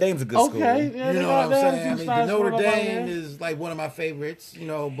 Notre Dame's a good Okay. school. Yeah, You they know got what I'm them. saying? I Two mean, the stars Notre going up on Dame there. is like one of my favorites, you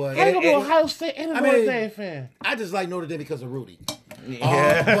know, but How you gonna be it- Ohio State and a I Notre mean- Dame fan? I just like Notre Dame because of Rudy.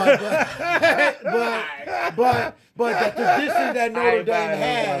 Yeah. But the tradition that Notre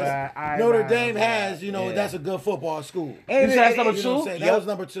I Dame has, you know, Yeah. that's a good football school. And You said that's number You know what I'm 2? saying? That was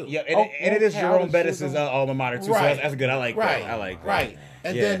number 2. Yeah, Oh, and it is okay, I Jerome was Bettis' choosing- alma mater too. So Right. that's good. I like Right. that. I like that. Right.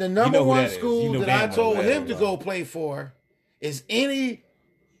 And Yeah. then the You number know who 1 that is. school You know that I damn well told who him that to is. go play for is any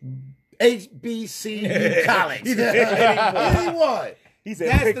HBCU college. Anyone. He said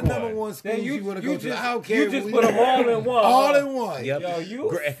That's pick the one. number 1 school Then you want to you go to. just- I don't care. You what just we put them do. all in one. All huh? in one. Yep. Yo, you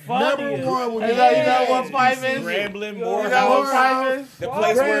Gra- funny. Number 1 would be You know what five is? Grambling, You You know what Morehouse, five is? the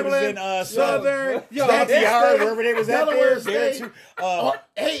place where it was in Grambling, Southern, Southern, Jackson Jackson Yard, State, wherever they was at Delaware there State. too.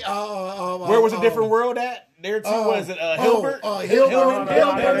 Where Where was a different world at? There too. Was it Hilbert? Hilbert.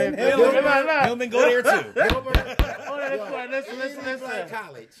 Hillman, go there too. Listen.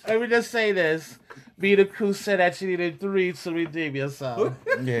 College. Let me just say this. Be the crew said that you needed 3 to redeem yourself.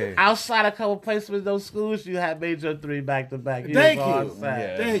 Yeah. Outside a couple placements in those schools, you had made your 3 back to back. Thank was all you. I'm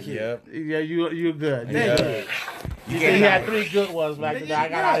saying. Thank you. Yep. Yeah, you're good. Thank Yeah. you. You said he had 3 good ones back to back. I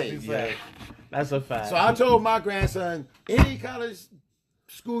got Right. what you said. That's a fact. So I told my grandson, any college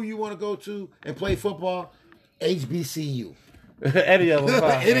school you want to go to and play football, HBCU. Any of them.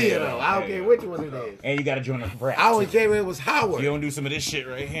 Any of them. I don't care which one it is. And you got to join a frat. I only care it was Howard. You don't do some of this shit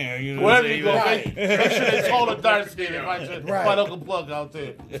right here. You know Wherever what I'm you go, saying? make sure they told a dark skin if I should. Right. My Uncle Plug out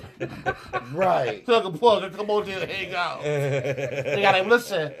there. Right. Uncle Plug and come on there and hang out. They got to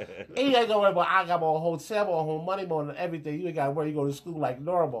listen. You ain't got to worry about I got my own hotel, my own money, my own everything. You ain't got to worry. You go to school like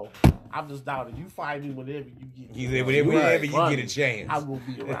normal. I'm just down there. You find me whenever you get. You say whenever you Right. get a chance. I will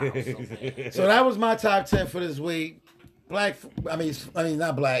be around. So. So that was my top 10 for this week. I mean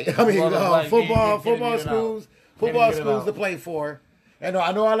not black. I mean Black. football Get it out. schools Get it out. to play for. And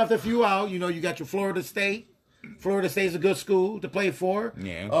I know I left a few out. You know, you got your Florida State. Florida State's a good school to play for.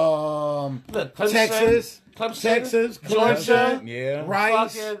 Yeah. Look, Clemson, Texas, Clemson, Georgia, Georgia, Yeah.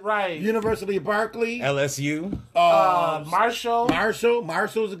 Rice, fucking right. University of Berkeley, LSU. Marshall,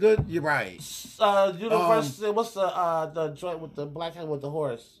 Marshall's a good. You're right. University. What's the joint with the black guy with the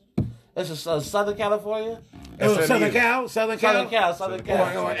horse? It's just Southern California. SMU. Southern Cal. Southern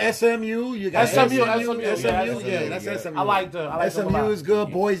Cal. Or SMU. You got SMU, SMU. yeah, That's yeah. SMU. I like them. I like them a SMU lot. is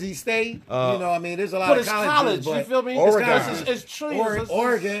good. Boise State. You know, I mean, there's a lot But of it's colleges. college. You feel me? Oregon. It's trees.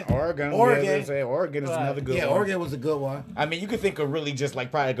 Oregon. Oregon. Oregon. Yeah, Oregon is another good Yeah, one. Oregon was a good one. I mean, you could think of really just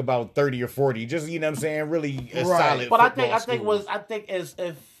like probably about 30 or 40. Just, you know what I'm saying? Really a Right. solid But I football think school. is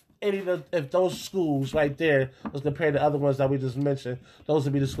if those schools right there was compared to other ones that we just mentioned, those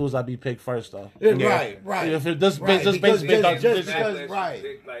would be the schools I'd be picked first though. Right. If it just Right, just because based on just tradition. because- right.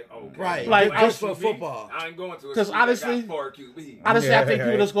 Right. Like, just for I- football. I ain't going to a 'Cause school that honestly- got 4 QB. Honestly, I think Yeah, people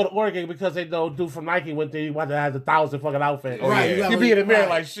right. just go to Oregon because they know dude from Nike went there. He wanted to have 1,000 fucking outfits. Right, yeah. you You be in the mirror right.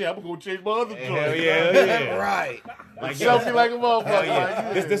 like shit. I'm gonna go change my other Hell joint. yeah. Right. Like, Selfie like a motherfucker. hell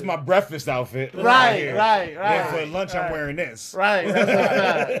yeah. Like, This my breakfast outfit. Right. Then for lunch, I'm wearing this. Right. That's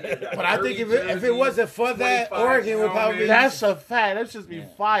a fact. But I think if it wasn't for that, 25 Oregon would probably. That's a fact. That should be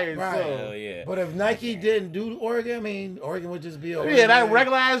fired. Right. So. Hell yeah. But if Nike didn't do Oregon, I mean, Oregon would just be. Yeah, that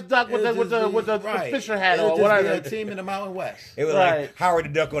regular ass duck with It'd the just be- right. fisher hat It would on. just Whatever. be a team in the Mountain West. It was Right. like Howard the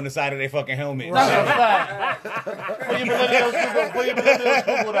Duck on the side of their fucking helmet. and That's shit. a fact. Put your millennials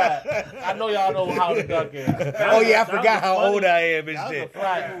Google that. I know y'all know how the duck is. Oh yeah, I forgot how old I am and That was a shit. funny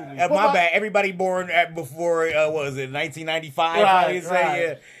Right. movie. My bad. Everybody born before what was it 1995? Right, I say right.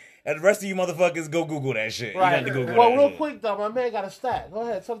 yeah. And the rest of you motherfuckers go Google that shit. You Right. have to Google Well, that real shit. quick though, my man got a stat. Go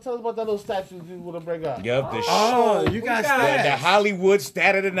ahead. Tell us about that little statue you want to bring up. Yup, the Oh, you we got got- stats. the Hollywood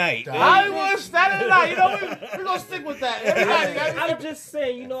stat of the night. Hollywood stat of the night. You know, we're going to stick with that. Everybody, I'm just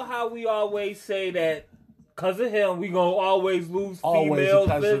saying, you know how we always say that because of him, we going to always lose Always female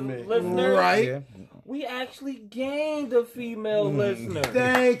because of me. listeners? Right. Yeah. We actually gained a female listener.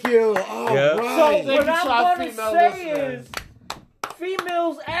 Thank you. All Yeah. So right. Thank what you I'm to our going to female say listeners. is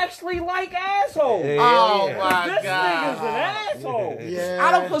females actually like assholes. Yeah. Oh, Yeah. my This God. nigga's an asshole. Yeah.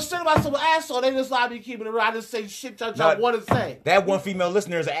 I don't consider myself an asshole. They just allow me keeping it real. I just say shit that y'all No. want to say. That one female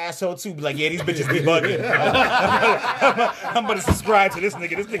listener is an asshole too. Be like, yeah, these bitches be bugging. I'm gonna subscribe to this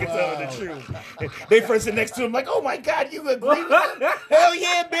nigga. This nigga telling the truth. They first sit next to him like, oh my God, you agree with that? Hell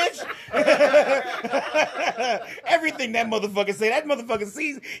yeah, bitch. Everything that motherfucker say, that motherfucker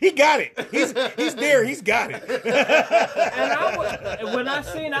sees, he got it. He's there, he's got it. And when I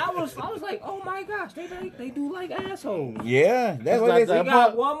seen, I was like, oh my gosh, they do like assholes. Yeah, that's what not they that We say.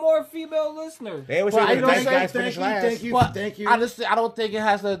 got one more female listener. They always Well, say you the know nice what I'm guys saying? finish Thank you, last. thank you. But Thank you. honestly, I don't think it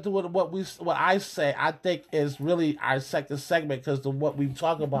has to do with what I say. I think it's really our second segment because of what we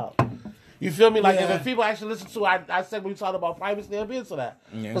talk about. You feel me? Like Yeah. if people actually listen to I said we talked about privacy and into that.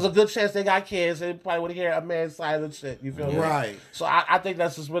 Yeah. There's a good chance they got kids and probably would hear a man's side of the shit. You feel me? Right. So I think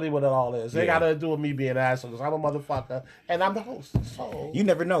that's just really what it all is. They Yeah. got to do with me being an asshole because I'm a motherfucker and I'm the host. So You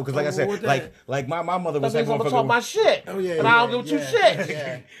never know, because like I Oh, said, what like my mother that was means that I'm gonna talk motherfucker my shit. Oh, yeah, but I don't yeah, give two yeah, shit.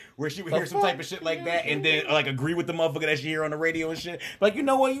 yeah. where she would The hear some fuck? type of shit like that and then like agree with the motherfucker that she hear on the radio and shit. Like, you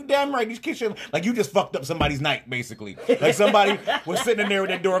know what, you damn right, these kids should, like, you just fucked up somebody's night, basically. Like somebody was sitting in there with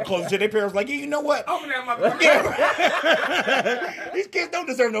their door closed and shit. Their parents was like, yeah, you know what? Open that motherfucker. Yeah. These kids don't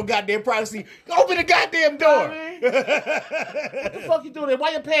deserve no goddamn privacy. Open the goddamn door. What the fuck you doing there?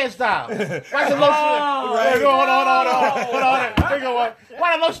 Why your pants down? Why the lotion? right. Hold on. Here go one.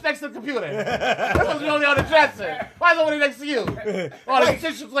 Why the lotion next to the computer? That's supposed to be only on the dresser. Why is nobody next to you? All the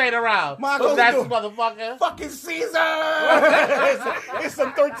tissue playing around. My Those nasty uncle- motherfucker. Fucking Caesar! It's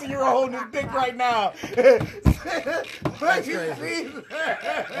some 13-year-old holding his dick right now. That's crazy.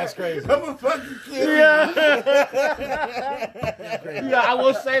 That's crazy. I'm a fucking kid. Yeah, I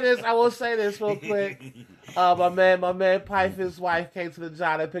will say this real quick. My man Piper's wife came to the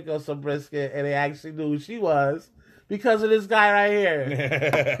job to pick up some brisket, and they actually knew who she was because of this guy right here.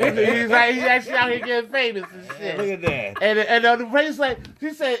 He's actually out here getting famous and shit. Look at that. And the praise like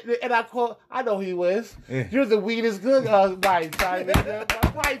she said, and I quote, I know who he was. You're the weed is good guy, Simon. My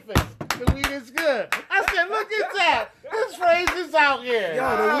wife is the weed is good. I said, look at that. This phrase is out here.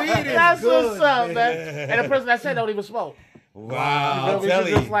 Yo, the weed is That's good, what's up, man. And the person that said don't even smoke. Wow, You I'm feel me? telling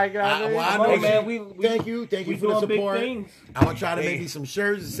She you. just like, you know what I mean? Well, I Oh, know man, you. we Thank you for the doing big support. things. I'm gonna try to make Hey. me some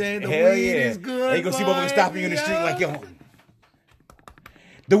shirts saying the Hell weed yeah. is good. Hey, you gonna see motherfuckers boy. stopping you in the street like, yo,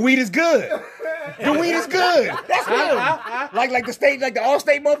 the weed is good. The weed is good. That's him. Like the state, like the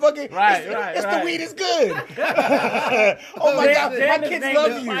All-State motherfucker. Right, It's right. the weed is good. Oh my God, my kids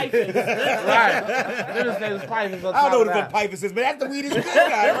love you. Right. Then his name is Pipers. I don't know what the Pipers is, but that's the weed is good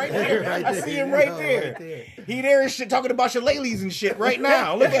guy right there. Right I there, see him you right know, there. right there. He there and shit talking about shillelaghs and shit right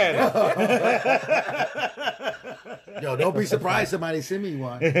now. Look at Yo, don't be surprised somebody send me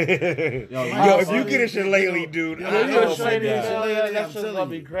one. him. Yo, if you get a shillelagh, dude, Yo, oh you my a God. straight in. That I'm shit's telling gonna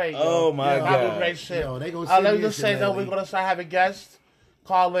be you. great. Oh my That'll be God. great shit. Yo, they gonna Let send me me just a say though, shillelagh. we're gonna start having guests,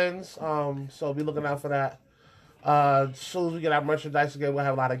 call-ins. So be looking out for that. As soon as we get our merchandise again, we'll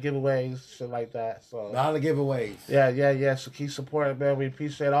have a lot of giveaways, shit like that. A So lot of giveaways. yeah. So keep supporting, man. We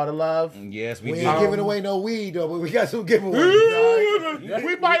appreciate all the love. Yes, We we ain't do. giving away no weed though, but we got some giveaways. Right?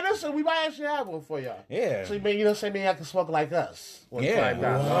 We might actually have one for y'all. Yeah. So maybe y'all can smoke like us. one Yeah. time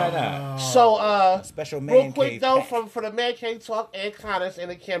down. Why not? So Special real man quick cave though, pack. for the Man Cave Talk and Connors and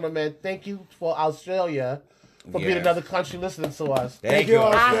the cameraman, thank you for Australia for being Yes. another country listening to us. Thank you, you.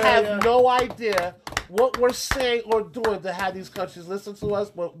 I Australia. have no idea what we're saying or doing to have these countries listen to us,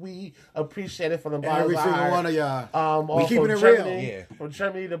 but we appreciate it from the bottom Every of our single heart. one of y'all. All keeping from it real. Germany, Yeah. From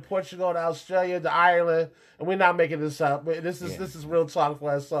Germany to Portugal to Australia to Ireland, and we're not making this up. But this is real talk for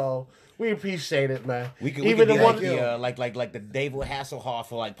us. So We appreciate it, man. We could Even be the like one, like the David Hasselhoff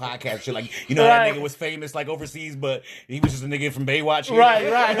for like podcast shit. Like that nigga was famous like overseas, but he was just a nigga from Baywatch. Here. Right.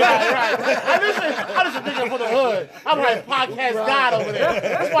 I just thinking for the hood. I'm like podcast god over there.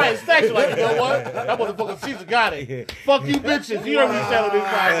 That's why it's sexual. Like, you know what? That motherfucker Caesar got it. Fuck you bitches. You don't sell this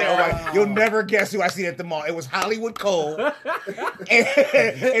podcast. Right. You'll never guess who I seen at the mall. It was Hollywood Cole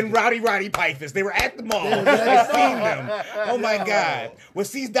and Roddy Pifus. They were at the mall. I seen them. Oh my God. Was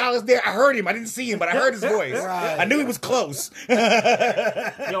C's Dollars there? I heard him. I didn't see him, but I heard his voice. Right. I knew he was close. Yo,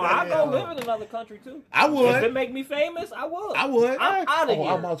 I'll go live in another country too. I would. If it make me famous, I would. I'm out of here.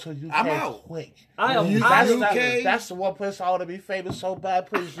 I'm out to UK I'm out. quick. I am That's, out. UK? that's the one place I want to be famous so bad.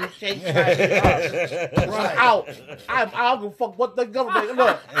 Please, UK. I'm out. I don't give a fuck what the government.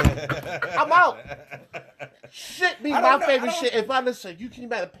 Look, I'm out. Shit be my favorite shit. If I listen, you can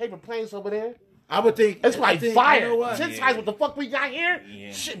buy the paper planes over there. I would think It's like fire. You know what? 10 times what the fuck we got here.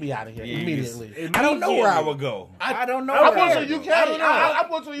 Shit me out of here immediately. I don't know where I would go. I don't know. I'm where I going to would the go. UK. I don't know. I'm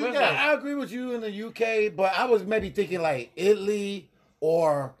going to the Listen, UK. I agree with you in the UK, but I was maybe thinking like Italy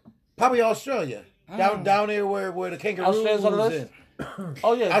or probably Australia. Down there where the kangaroos Australia's on the list?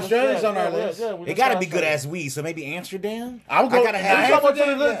 Oh yeah, Australia's on our list. It gotta be good ass weed, so maybe Amsterdam. I'm going. gotta I'm have talking about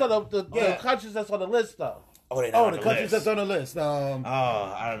Amsterdam, the list yeah. of the countries that's on the list though. Oh, they Oh, the countries that's on the list.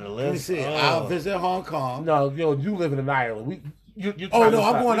 out of the list. Let me see. I'll visit Hong Kong. No, you living in Ireland. You Oh, trying no, to I'm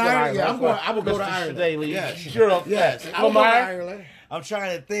stop. going You to Ireland. Yeah, That's I'm going. why I will go to Mr. Ireland. Shadaley, Yes. Europe. Yes. I will Come go to on. Ireland. I'm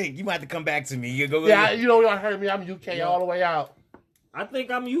trying to think. You might have to come back to me. You go. Yeah, you know, y'all heard me. I'm UK all the way out. I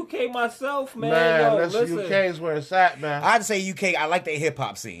think I'm UK myself, man. Man, Yo, listen, UK is where it's at, man. I'd say UK. I like the hip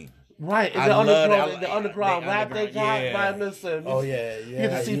hop scene. Right, I the love underground, that. the underground The rap they underground, got. yeah. Man, listen. Oh yeah, You yeah. get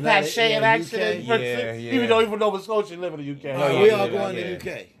to see United- Pat Shea in yeah, action UK. in person, Yeah. even though Nova Scotia live in the UK. Oh, yeah, we all yeah, going yeah. to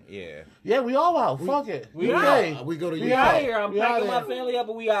UK. Yeah. Yeah, we all out. Fuck it. we UK. out. We go to We UK. out of here. I'm We packing outta my here. family up,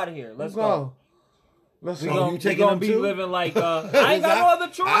 and we out of here. Let's Let's go. Let's We go. gonna, you taking we gonna them be too? living like I ain't got no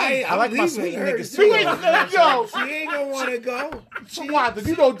other choice. I like my leaving sweet her. niggas You too. ain't yo. She ain't gonna want to go. Swat,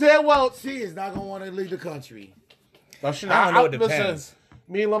 you know damn well. She is not gonna want to leave the country. No, she I don't know, it listen, depends.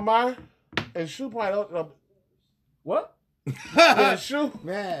 me and Lamar and Shu probably don't. What? Yeah, Shu.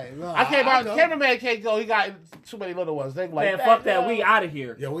 Man, no, I can't. I'll My go. cameraman can't go. He got too many little ones. They like, Man, fuck that. We out of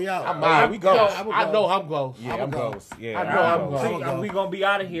here. Yeah, we out. I'm All right, out. we go. Yo, I will I go. know I'm go. Yeah, I'm ghost. Yeah, I know I'm ghost. ghost. See, we gonna be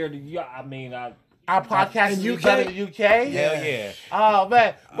out of here. I mean, Our podcast In is UK? better in the UK. Hell yeah. Oh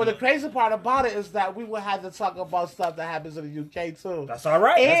man! But the crazy part about it is that we will have to talk about stuff that happens in the UK too. that's all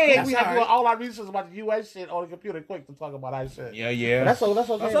right. And we That's have to all do all our research about the US shit on the computer quick to talk about our shit. Yeah, yeah. That's okay. That's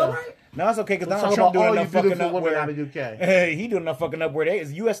all though. right. No, it's okay because Talk Donald Trump about doing all you enough fucking beautiful up women where out of UK. he doing enough fucking up where they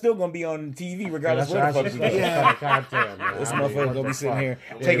is. U.S. still gonna be on TV regardless of where the fuck we go. Yeah. Goddamn, man. This I mean, motherfucker what gonna the be sitting fuck? here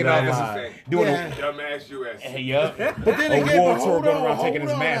Yeah, taking man. off Right. his doing Yeah. Dumbass US. yup. But then A again, war but tour hold going on, around taking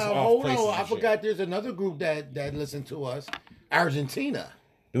his hold mask on, off hold places on. and I shit. forgot there's another group that listened to us, Argentina.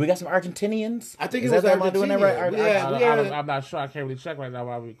 Do we got some Argentinians? I think Is it was that am I doing that right? Argentina. Yeah. I'm not sure. I can't really check right now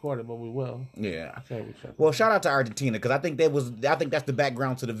while we recording, but we will. Yeah. I can't really check. Well, shout out to Argentina because I think that's the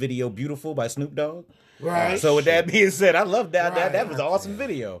background to the video "Beautiful" by Snoop Dogg. Right. So with that being said, I love that. Right. That was an awesome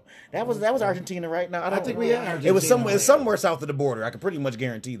video. That was Argentina, right? Now I think we had Argentina. It was somewhere south of the border. I can pretty much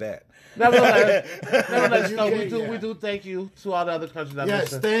guarantee that. Nevertheless, no, we Yeah. do thank you to all the other countries that Yes,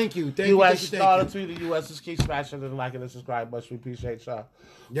 listen. thank you. Thank you. U.S. Thank you. started to the U.S. Just keep smashing and liking and subscribe much. We appreciate y'all.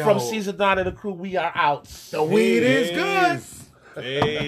 Yo. From Season 9 of the crew, we are out. The weed is good. Hey.